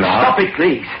claws now. Stop it,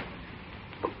 please.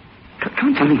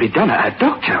 Can't something be done? A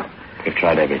doctor? We've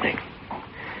tried everything.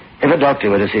 If a doctor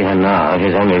were to see her now,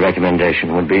 his only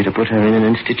recommendation would be to put her in an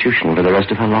institution for the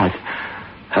rest of her life.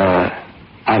 Her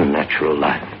unnatural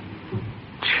life.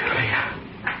 Julia.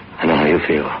 I know how you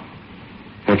feel.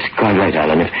 It's quite late,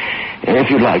 Alan. If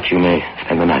you'd like, you may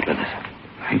spend the night with us.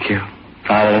 Thank you.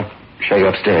 I'll show you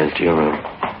upstairs to your room.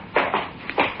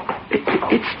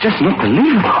 It's just not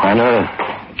believable. I know.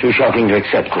 Too shocking to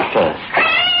accept at first.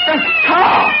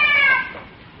 Carl!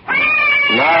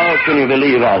 Now can you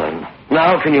believe, Alan?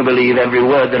 Now can you believe every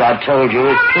word that I've told you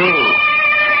is true?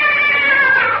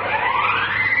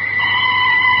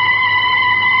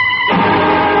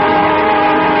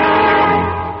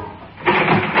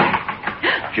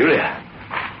 Julia.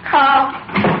 Carl.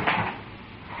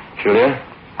 Julia,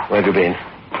 where have you been?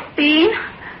 Been?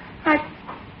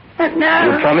 But no.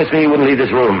 You promised me you wouldn't leave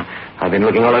this room. I've been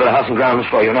looking all over the house and grounds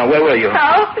for you. Now, where were you?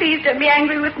 Carl, please don't be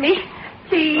angry with me.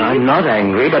 Please. I'm not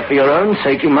angry, but for your own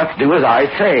sake, you must do as I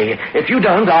say. If you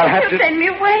don't, I'll have to... You'll send me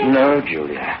away. No,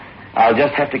 Julia. I'll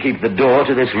just have to keep the door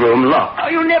to this room locked. Oh,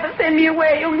 you'll never send me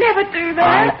away. You'll never do that.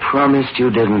 I promised you,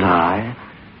 didn't I?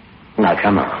 Now,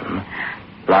 come on.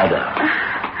 Lie down.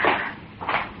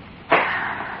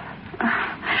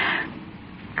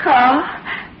 Carl,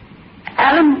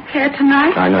 Alan was here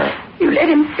tonight. I know. You let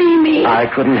him see me. I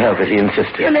couldn't help it. He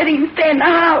insisted. You let him stay in the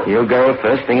house. You'll go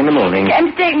first thing in the morning. He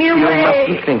came to take me away. You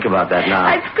mustn't think about that now.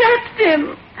 I scratched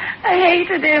him. I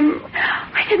hated him.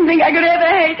 I didn't think I could ever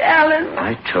hate Alan.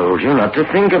 I told you not to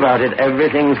think about it.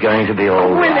 Everything's going to be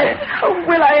all Will right. it? Oh,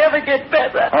 will I ever get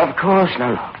better? Of course.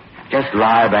 Now, look. Just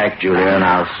lie back, Julia, and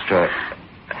I'll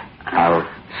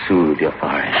soothe your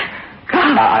forehead.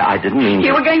 Carl, I didn't mean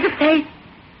you to... were going to say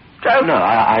stroke. No,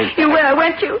 You were,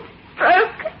 weren't you?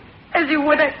 Stroke, as you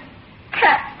would a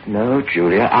cat. No,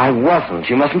 Julia, I wasn't.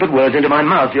 You mustn't put words into my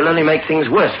mouth. You'll only make things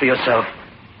worse for yourself.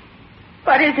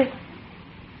 What is it?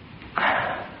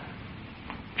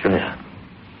 Julia,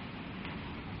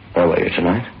 where were you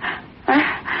tonight?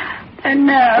 I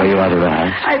know. Were you out of the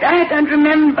house? I don't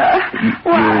remember.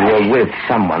 Why? You were with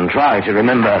someone. Try to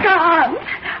remember. I can't.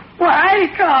 Why,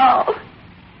 Carl?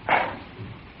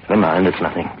 Never mind, it's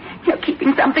nothing. You're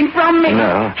keeping something from me.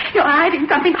 No. You're hiding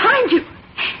something behind you.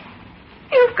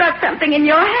 You've got something in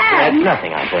your hand. It's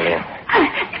nothing, I tell you.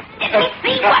 Let me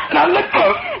see what... Now, let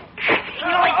go.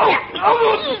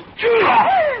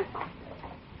 Julia.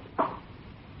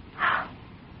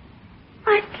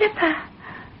 My slipper.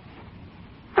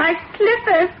 My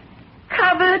slipper's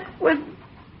covered with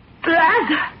blood.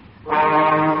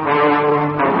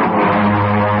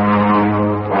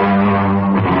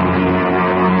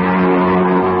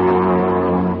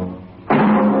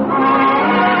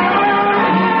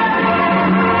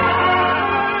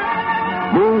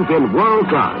 Move in world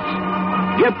class.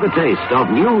 Get the taste of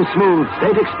new smooth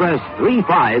State Express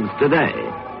 3/5s today.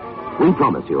 We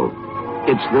promise you,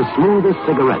 it's the smoothest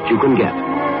cigarette you can get.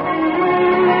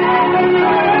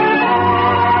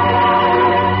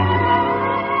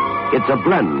 It's a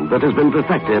blend that has been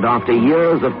perfected after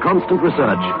years of constant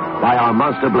research by our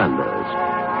master blenders.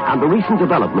 And the recent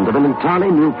development of an entirely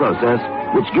new process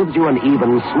which gives you an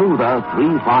even smoother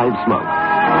 3-5 smoke.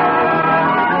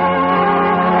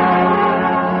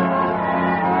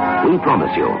 We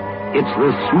promise you, it's the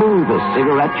smoothest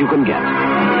cigarette you can get.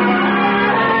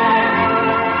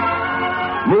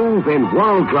 Move in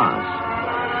world class.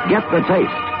 Get the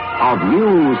taste of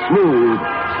new, smooth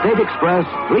State Express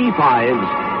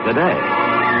 3-5s today.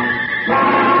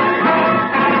 Well.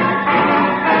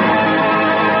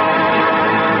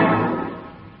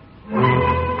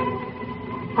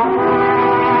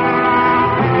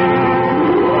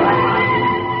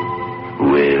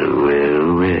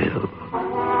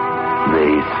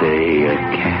 They say a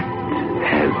cat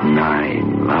has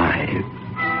 9 lives.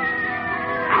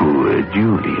 Poor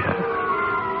Julia.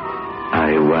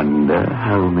 I wonder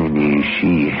how many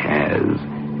she has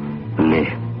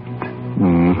left.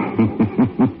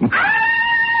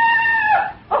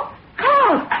 Oh,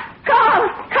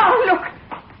 Carl, look.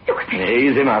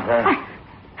 Easy, Martha.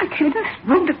 I came in this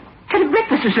room to tell him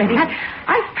breakfast was ready.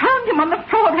 I found him on the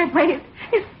floor that way.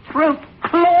 His throat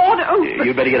clawed open.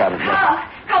 You'd better get out of here.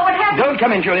 Carl, what happened? Don't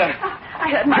come in, Julia. I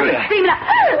heard Mother screaming.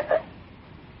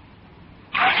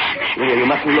 Julia, you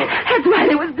mustn't look. That's why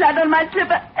there was blood on my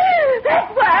slipper.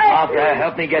 That's why. Martha,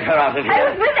 help me get her out of here. I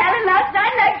was with Alan last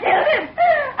night and I killed him.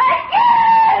 I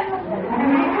killed him.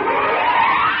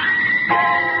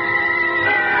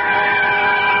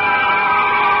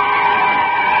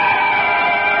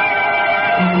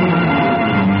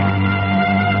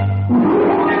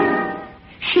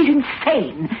 She's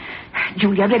insane.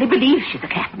 Julia really believes she's a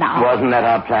cat now. Wasn't that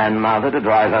our plan, Martha, to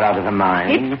drive her out of her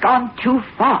mind? It's gone too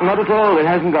far. Not at all. It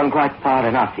hasn't gone quite far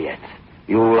enough yet.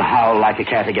 You'll howl like a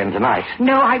cat again tonight.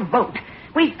 No, I won't.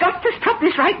 We've got to stop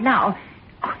this right now.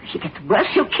 Oh, if she gets worse,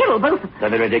 she'll kill both of them.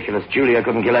 That'd be ridiculous. Julia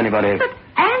couldn't kill anybody. But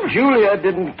Alan... Julia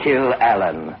didn't kill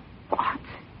Alan. What?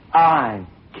 I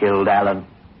killed Alan.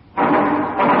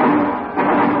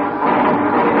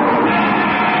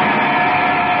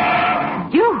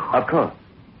 You? Of course.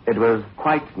 It was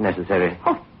quite necessary.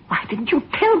 Oh, why didn't you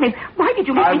tell me? Why did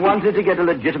you let I me... wanted to get a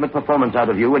legitimate performance out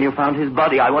of you when you found his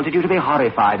body. I wanted you to be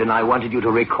horrified, and I wanted you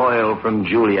to recoil from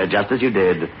Julia, just as you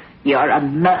did. You're a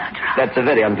murderer. That's a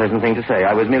very unpleasant thing to say.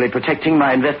 I was merely protecting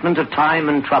my investment of time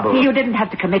and trouble. You didn't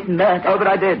have to commit murder. Oh, but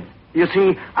I did. You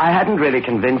see, I hadn't really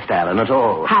convinced Alan at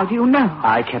all. How do you know?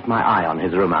 I kept my eye on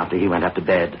his room after he went up to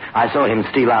bed. I saw him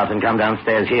steal out and come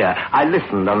downstairs here. I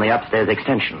listened on the upstairs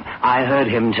extension. I heard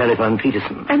him telephone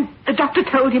Peterson. And the doctor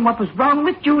told him what was wrong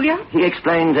with Julia? He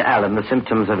explained to Alan the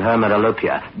symptoms of her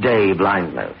melalopia, day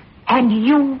blindness. And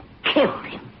you killed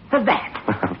him for that?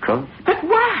 Of course. But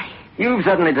why? You've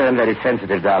suddenly turned very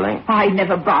sensitive, darling. I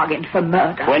never bargained for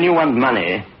murder. When you want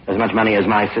money, as much money as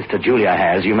my sister Julia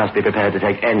has, you must be prepared to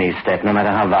take any step, no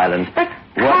matter how violent. But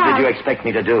what did you expect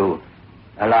me to do?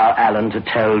 Allow Alan to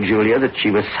tell Julia that she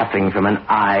was suffering from an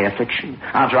eye affliction,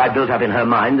 after I built up in her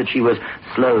mind that she was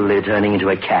slowly turning into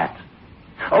a cat?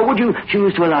 Or would you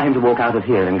choose to allow him to walk out of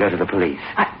here and go to the police?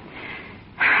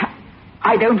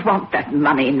 I don't want that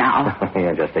money now.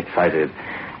 You're just excited.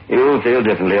 You'll feel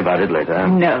differently about it later.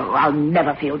 No, I'll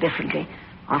never feel differently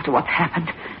after what's happened.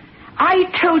 I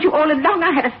told you all along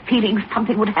I had a feeling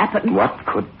something would happen. What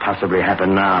could possibly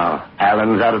happen now?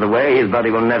 Alan's out of the way. His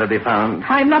body will never be found.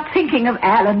 I'm not thinking of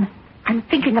Alan. I'm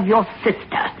thinking of your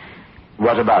sister.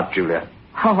 What about Julia?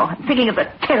 Oh, I'm thinking of the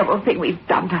terrible thing we've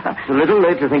done to her. It's a little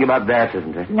late to think about that,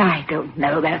 isn't it? I don't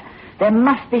know. There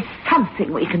must be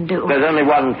something we can do. There's only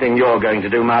one thing you're going to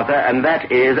do, Martha, and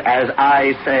that is as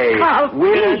I say. Carl,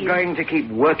 we're please. going to keep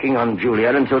working on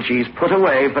Julia until she's put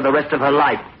away for the rest of her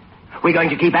life. We're going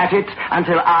to keep at it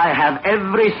until I have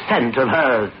every cent of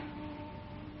hers.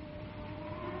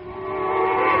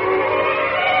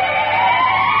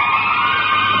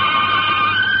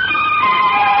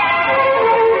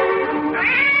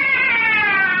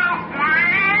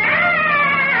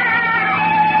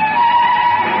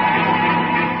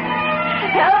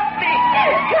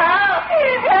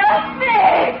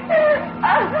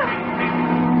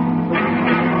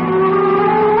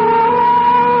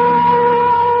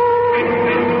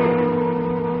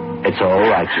 It's all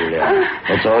right, Julia.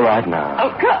 It's all right now.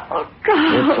 Oh, Carl.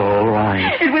 It's all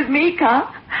right. It was me, Carl.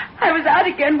 I was out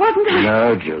again, wasn't I?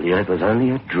 No, Julia, it was only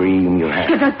a dream you had.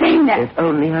 You're not saying that. It's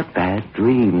only a bad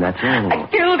dream, that's all. I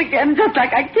killed again, just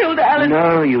like I killed Alan.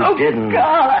 No, you didn't.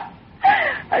 Carl,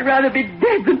 I'd rather be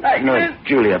dead than like No, this.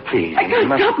 Julia, please. I can't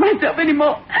stop myself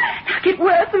anymore. I get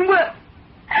worse and worse.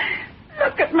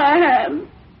 Look at my hands.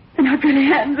 They're not really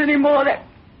hands anymore. They're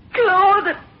claws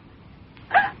and...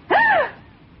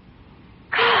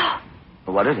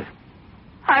 What is it?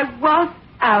 I was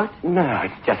out. No,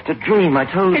 it's just a dream, I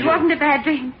told you. It wasn't a bad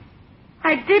dream.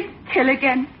 I did kill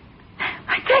again.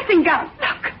 My dressing gown,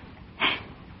 look.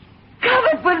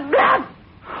 Covered with blood.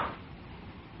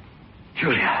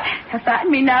 Julia. They'll find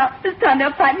me now. This time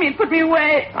they'll find me and put me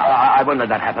away. I won't let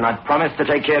that happen. I promised to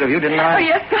take care of you, didn't I? Oh,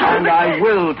 yes, Carl. And I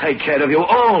will take care of you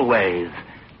always.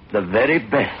 The very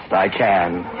best I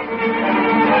can.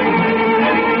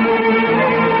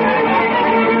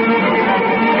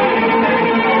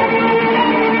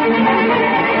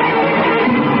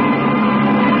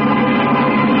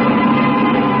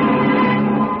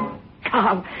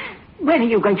 Carl, when are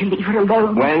you going to leave her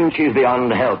alone? When she's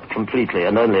beyond help completely,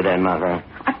 and only then, Mother.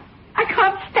 I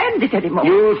can't stand it anymore.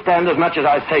 You stand as much as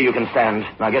I say you can stand.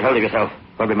 Now get hold of yourself.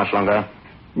 Won't be much longer.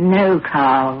 No,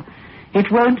 Carl. It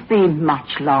won't be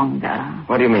much longer.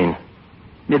 What do you mean?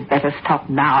 You'd better stop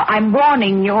now. I'm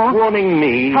warning you. Warning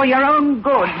me? For your own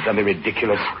good. Don't be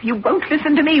ridiculous. You won't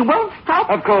listen to me. You won't stop.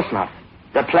 Of course not.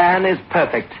 The plan is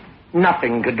perfect.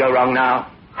 Nothing could go wrong now.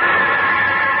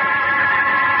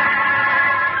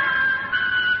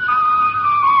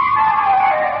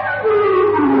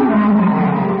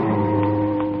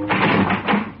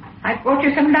 I brought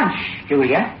you some lunch,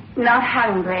 Julia. Not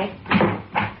hungry.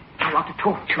 I want to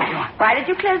talk to you. Why did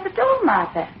you close the door,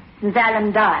 Martha? Since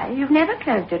Alan died, you've never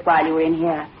closed it while you were in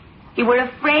here. You were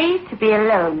afraid to be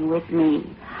alone with me.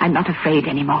 I'm not afraid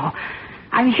anymore.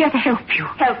 I'm here to help you.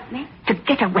 Help me? To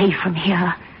get away from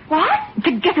here. What?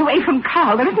 To get away from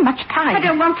Carl. There isn't much time. I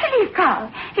don't want to leave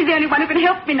Carl. He's the only one who can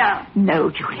help me now. No,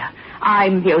 Julia.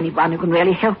 I'm the only one who can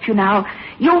really help you now.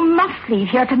 You must leave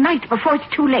here tonight before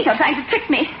it's too late. You're trying to trick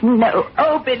me. No.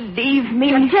 Oh, believe me.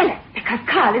 You're jealous because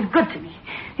Carl is good to me.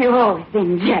 You've always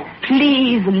been jealous.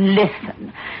 Please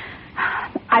listen.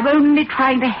 I'm only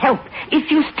trying to help. If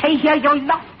you stay here, you're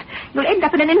lost. You'll end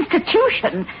up in an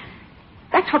institution.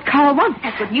 That's what Carl wants.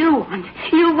 That's what you want.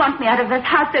 You want me out of this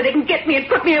house so they can get me and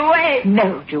put me away.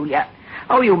 No, Julia.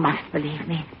 Oh, you must believe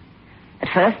me. At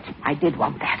first, I did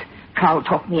want that. Carl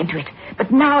talked me into it.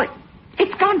 But now,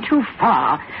 it's gone too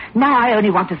far. Now I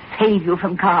only want to save you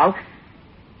from Carl.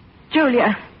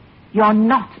 Julia, you're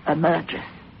not a murderess.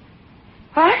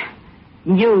 What?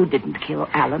 You didn't kill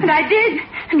Alan. But I did.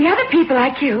 And the other people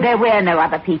I killed. There were no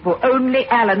other people, only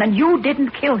Alan, and you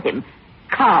didn't kill him.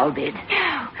 Carl did.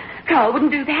 No, Carl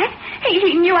wouldn't do that.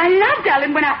 He knew I loved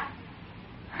Alan when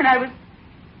I was...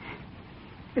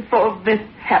 Before this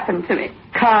happened to me.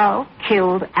 Carl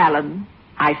killed Alan.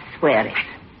 I swear it.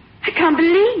 I can't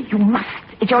believe. You must.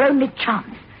 It's your only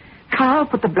chance. Carl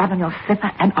put the blood on your slipper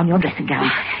and on your dressing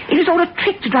gown. It is all a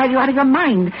trick to drive you out of your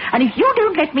mind. And if you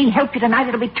don't let me help you tonight,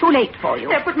 it'll be too late for you.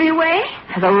 They'll put me away?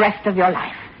 For the rest of your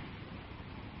life.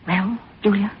 Well,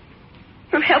 Julia?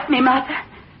 You'll help me, Martha?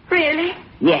 Really?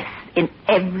 Yes, in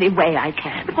every way I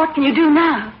can. But what can you do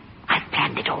now? I've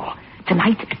planned it all.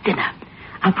 Tonight at dinner,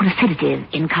 I'll put a sedative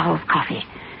in Carl's coffee.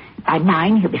 By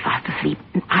 9, he'll be fast asleep.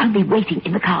 And I'll be waiting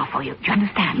in the car for you. Do you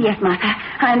understand? Yes, Martha,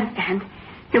 I understand.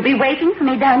 You'll be waiting for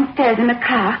me downstairs in the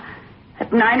car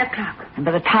at 9 o'clock. And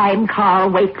by the time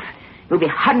Carl wakes, you'll be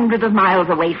hundreds of miles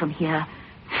away from here.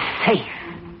 Safe.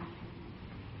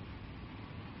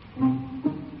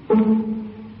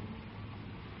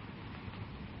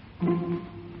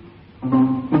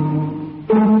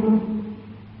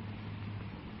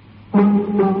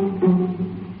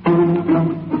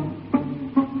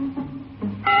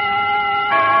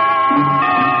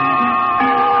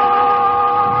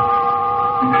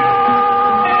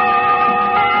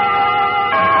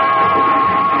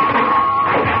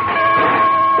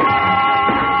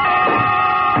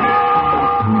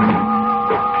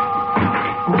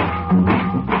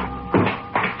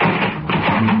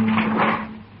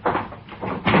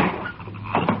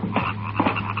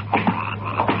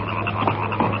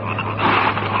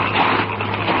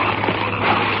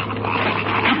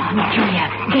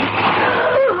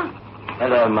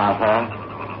 Hello, Martha.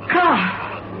 Carl.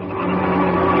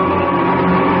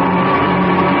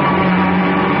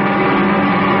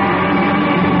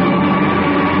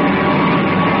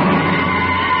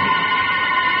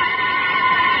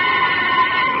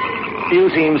 You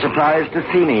seem surprised to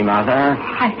see me, Martha.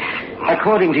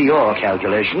 According to your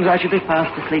calculations, I should be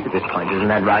fast asleep at this point. Isn't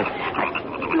that right?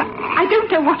 I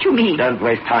don't know what you mean. Don't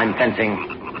waste time fencing.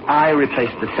 I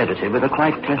replaced the sedative with a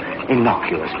quite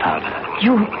innocuous powder.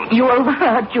 You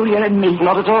overheard Julia and me.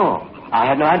 Not at all. I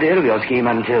had no idea of your scheme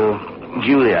until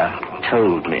Julia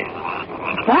told me.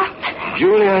 What?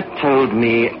 Julia told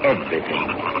me everything.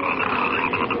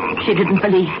 She didn't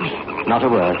believe me. Not a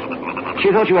word.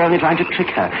 She thought you were only trying to trick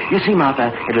her. You see,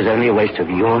 Martha, it was only a waste of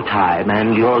your time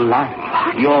and your life.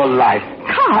 What? Your life.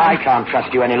 Carl. I can't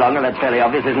trust you any longer. That's fairly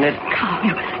obvious, isn't it?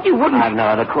 Carl, you wouldn't... I've no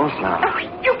other course now. Oh,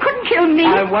 you couldn't kill me.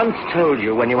 I once told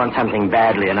you when you want something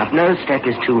badly enough, no step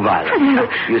is too violent. No.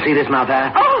 You see this mouth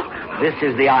there? Oh. This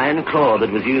is the iron claw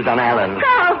that was used on Alan.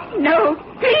 Carl, no,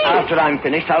 please. After I'm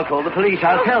finished, I'll call the police.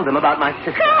 I'll tell them about my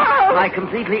sister. Carl. My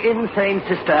completely insane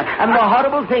sister and the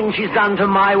horrible thing she's done to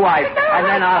my wife. No. And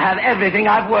then I'll have everything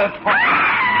I've worked for.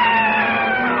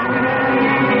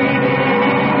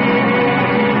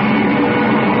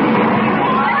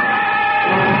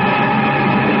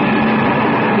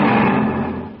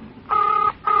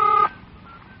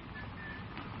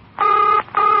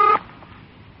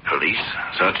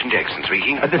 Sergeant Jackson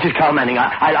speaking. This is Carl Manning.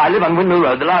 I live on Windmill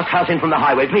Road, the last house in from the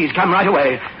highway. Please, come right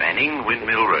away. Manning,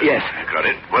 Windmill Road. Yes. Got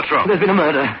it. What's wrong? There's been a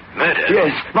murder. Murder?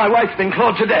 Yes. My wife's been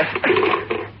clawed to death.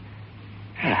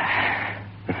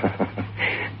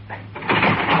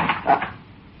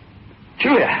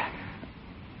 Julia.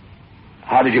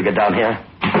 How did you get down here?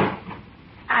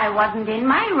 I wasn't in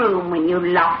my room when you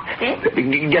locked it.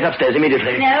 Get upstairs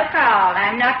immediately. No, Carl,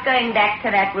 I'm not going back to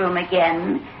that room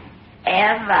again.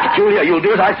 Ever. Julia, you'll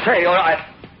do as I say, or I...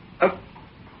 Oh.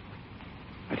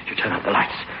 Why did you turn out the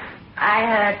lights? I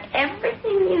heard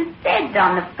everything you said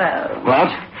on the phone. What?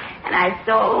 And I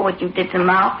saw what you did to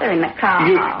Martha in the car.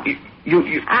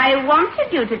 You... I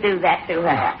wanted you to do that to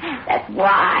her. That's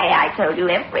why I told you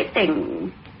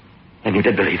everything. And you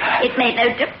did believe her? It made no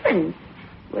difference.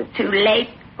 It was too late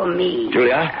for me.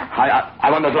 Julia,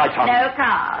 I want those lights on. No,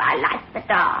 Carl, I like the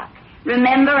dark.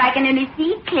 Remember, I can only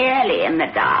see clearly in the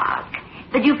dark.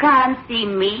 But you can't see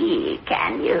me,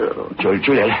 can you?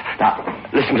 Julia, now,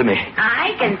 listen to me.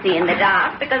 I can see in the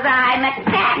dark because I'm a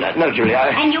cat. No, Julia.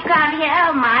 And you can't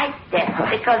hear my steps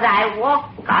because I walk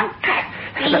on cat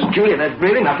feet. Julia, there's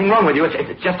really nothing wrong with you.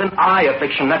 It's just an eye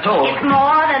affliction, that's all. It's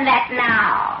more than that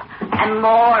now. I'm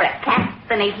more a cat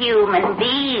than a human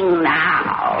being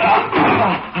now.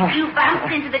 You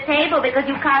bumped into the table because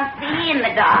you can't see in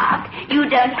the dark. You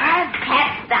don't have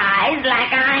cat's eyes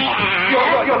like I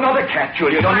have. You're not a cat,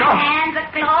 Julia. You're My not. hands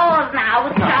are claws now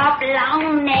with sharp,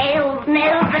 long nails.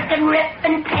 Nails that can rip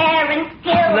and tear and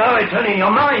kill. No, it's only in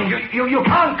your mind. You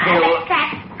can't kill. I'm a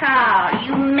cat, Carl.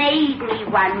 You made me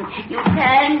one. You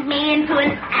turned me into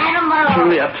an animal.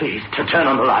 Julia, please, to turn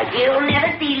on the light. You'll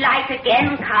never see light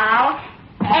again, Carl.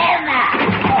 Ever.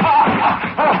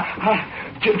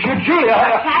 Julia.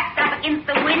 You're tapped up against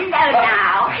the window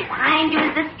now. Behind you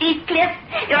is the steep cliff.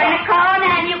 You're in a corner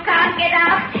and you can't get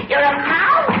up. You're a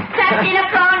mouse trapped in a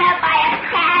corner by a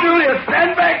cat. Julia,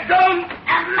 stand back. Don't.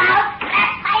 A mouse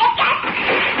trapped by a cat.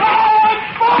 Oh, it's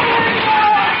falling.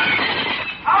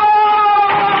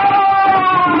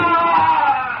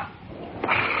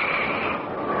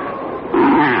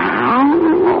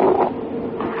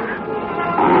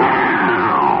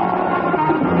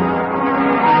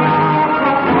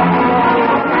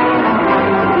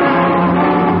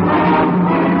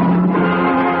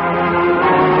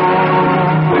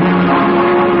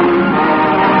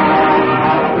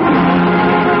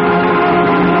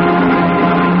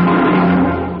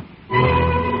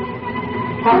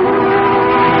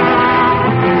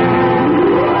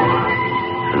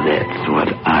 That's what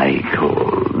I call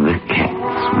the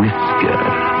cat's whisker.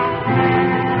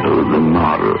 Oh, the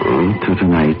moral to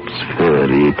tonight's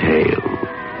fairy tale.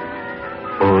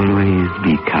 Always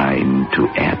be kind to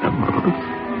animals.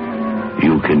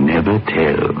 You can never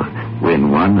tell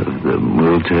when one of them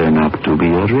will turn up to be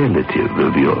a relative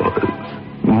of yours.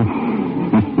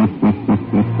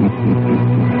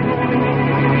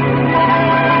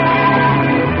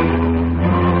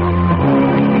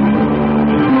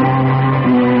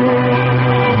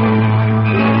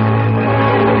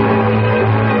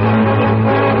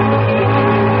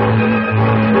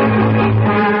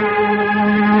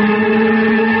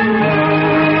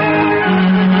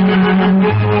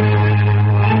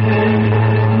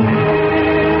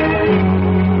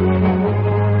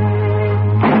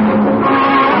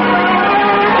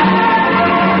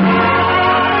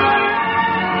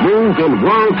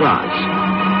 World class.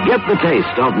 Get the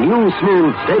taste of new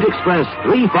smooth State Express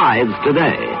 3/5s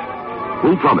today.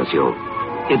 We promise you,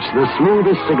 it's the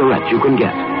smoothest cigarette you can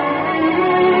get.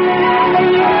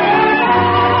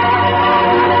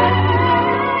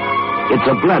 It's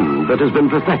a blend that has been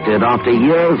perfected after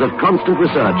years of constant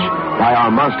research by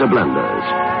our master blenders.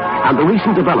 And the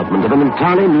recent development of an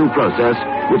entirely new process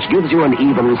which gives you an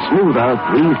even smoother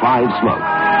 3/5 smoke.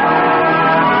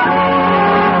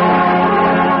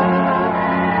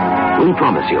 We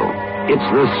promise you, it's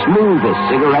the smoothest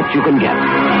cigarette you can get.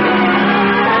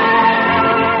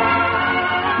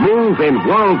 Move in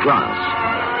world class.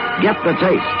 Get the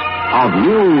taste of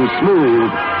new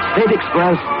smooth State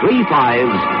Express 3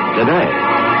 5s today.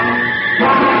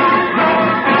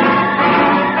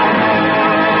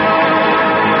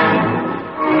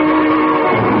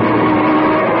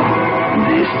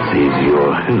 This is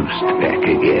your host back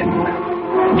again.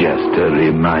 Just a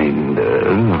reminder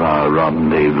of our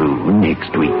rendezvous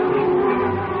next week.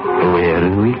 Where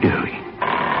are we going?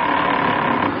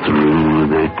 Through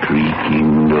the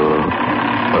creaking door,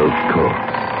 of course.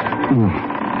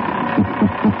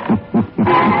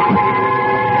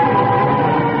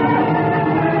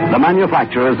 The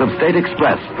manufacturers of State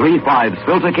Express 3 5s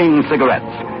Filter King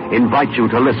cigarettes invite you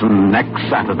to listen next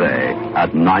Saturday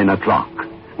at 9 o'clock,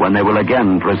 when they will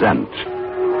again present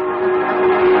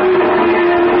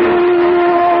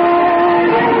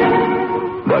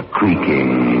The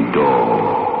Creaking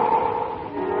Door.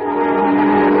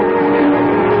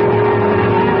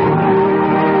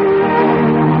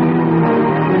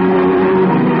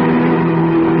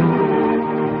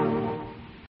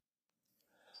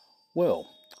 Well,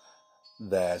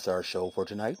 that's our show for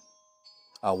tonight.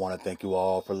 I want to thank you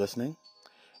all for listening.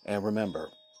 And remember,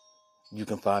 you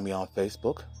can find me on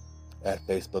Facebook at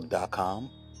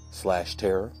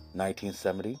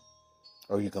facebook.com/terror1970,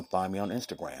 or you can find me on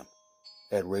Instagram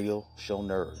at Radio Show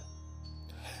Nerd.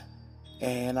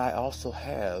 And I also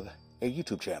have a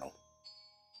YouTube channel,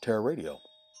 Terror Radio.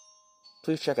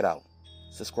 Please check it out.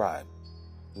 Subscribe,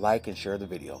 like, and share the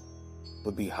video.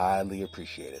 Would be highly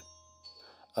appreciated.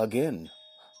 Again,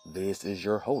 this is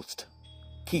your host,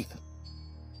 Keith,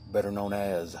 better known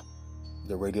as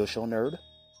the Radio Show Nerd,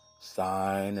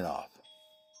 signing off.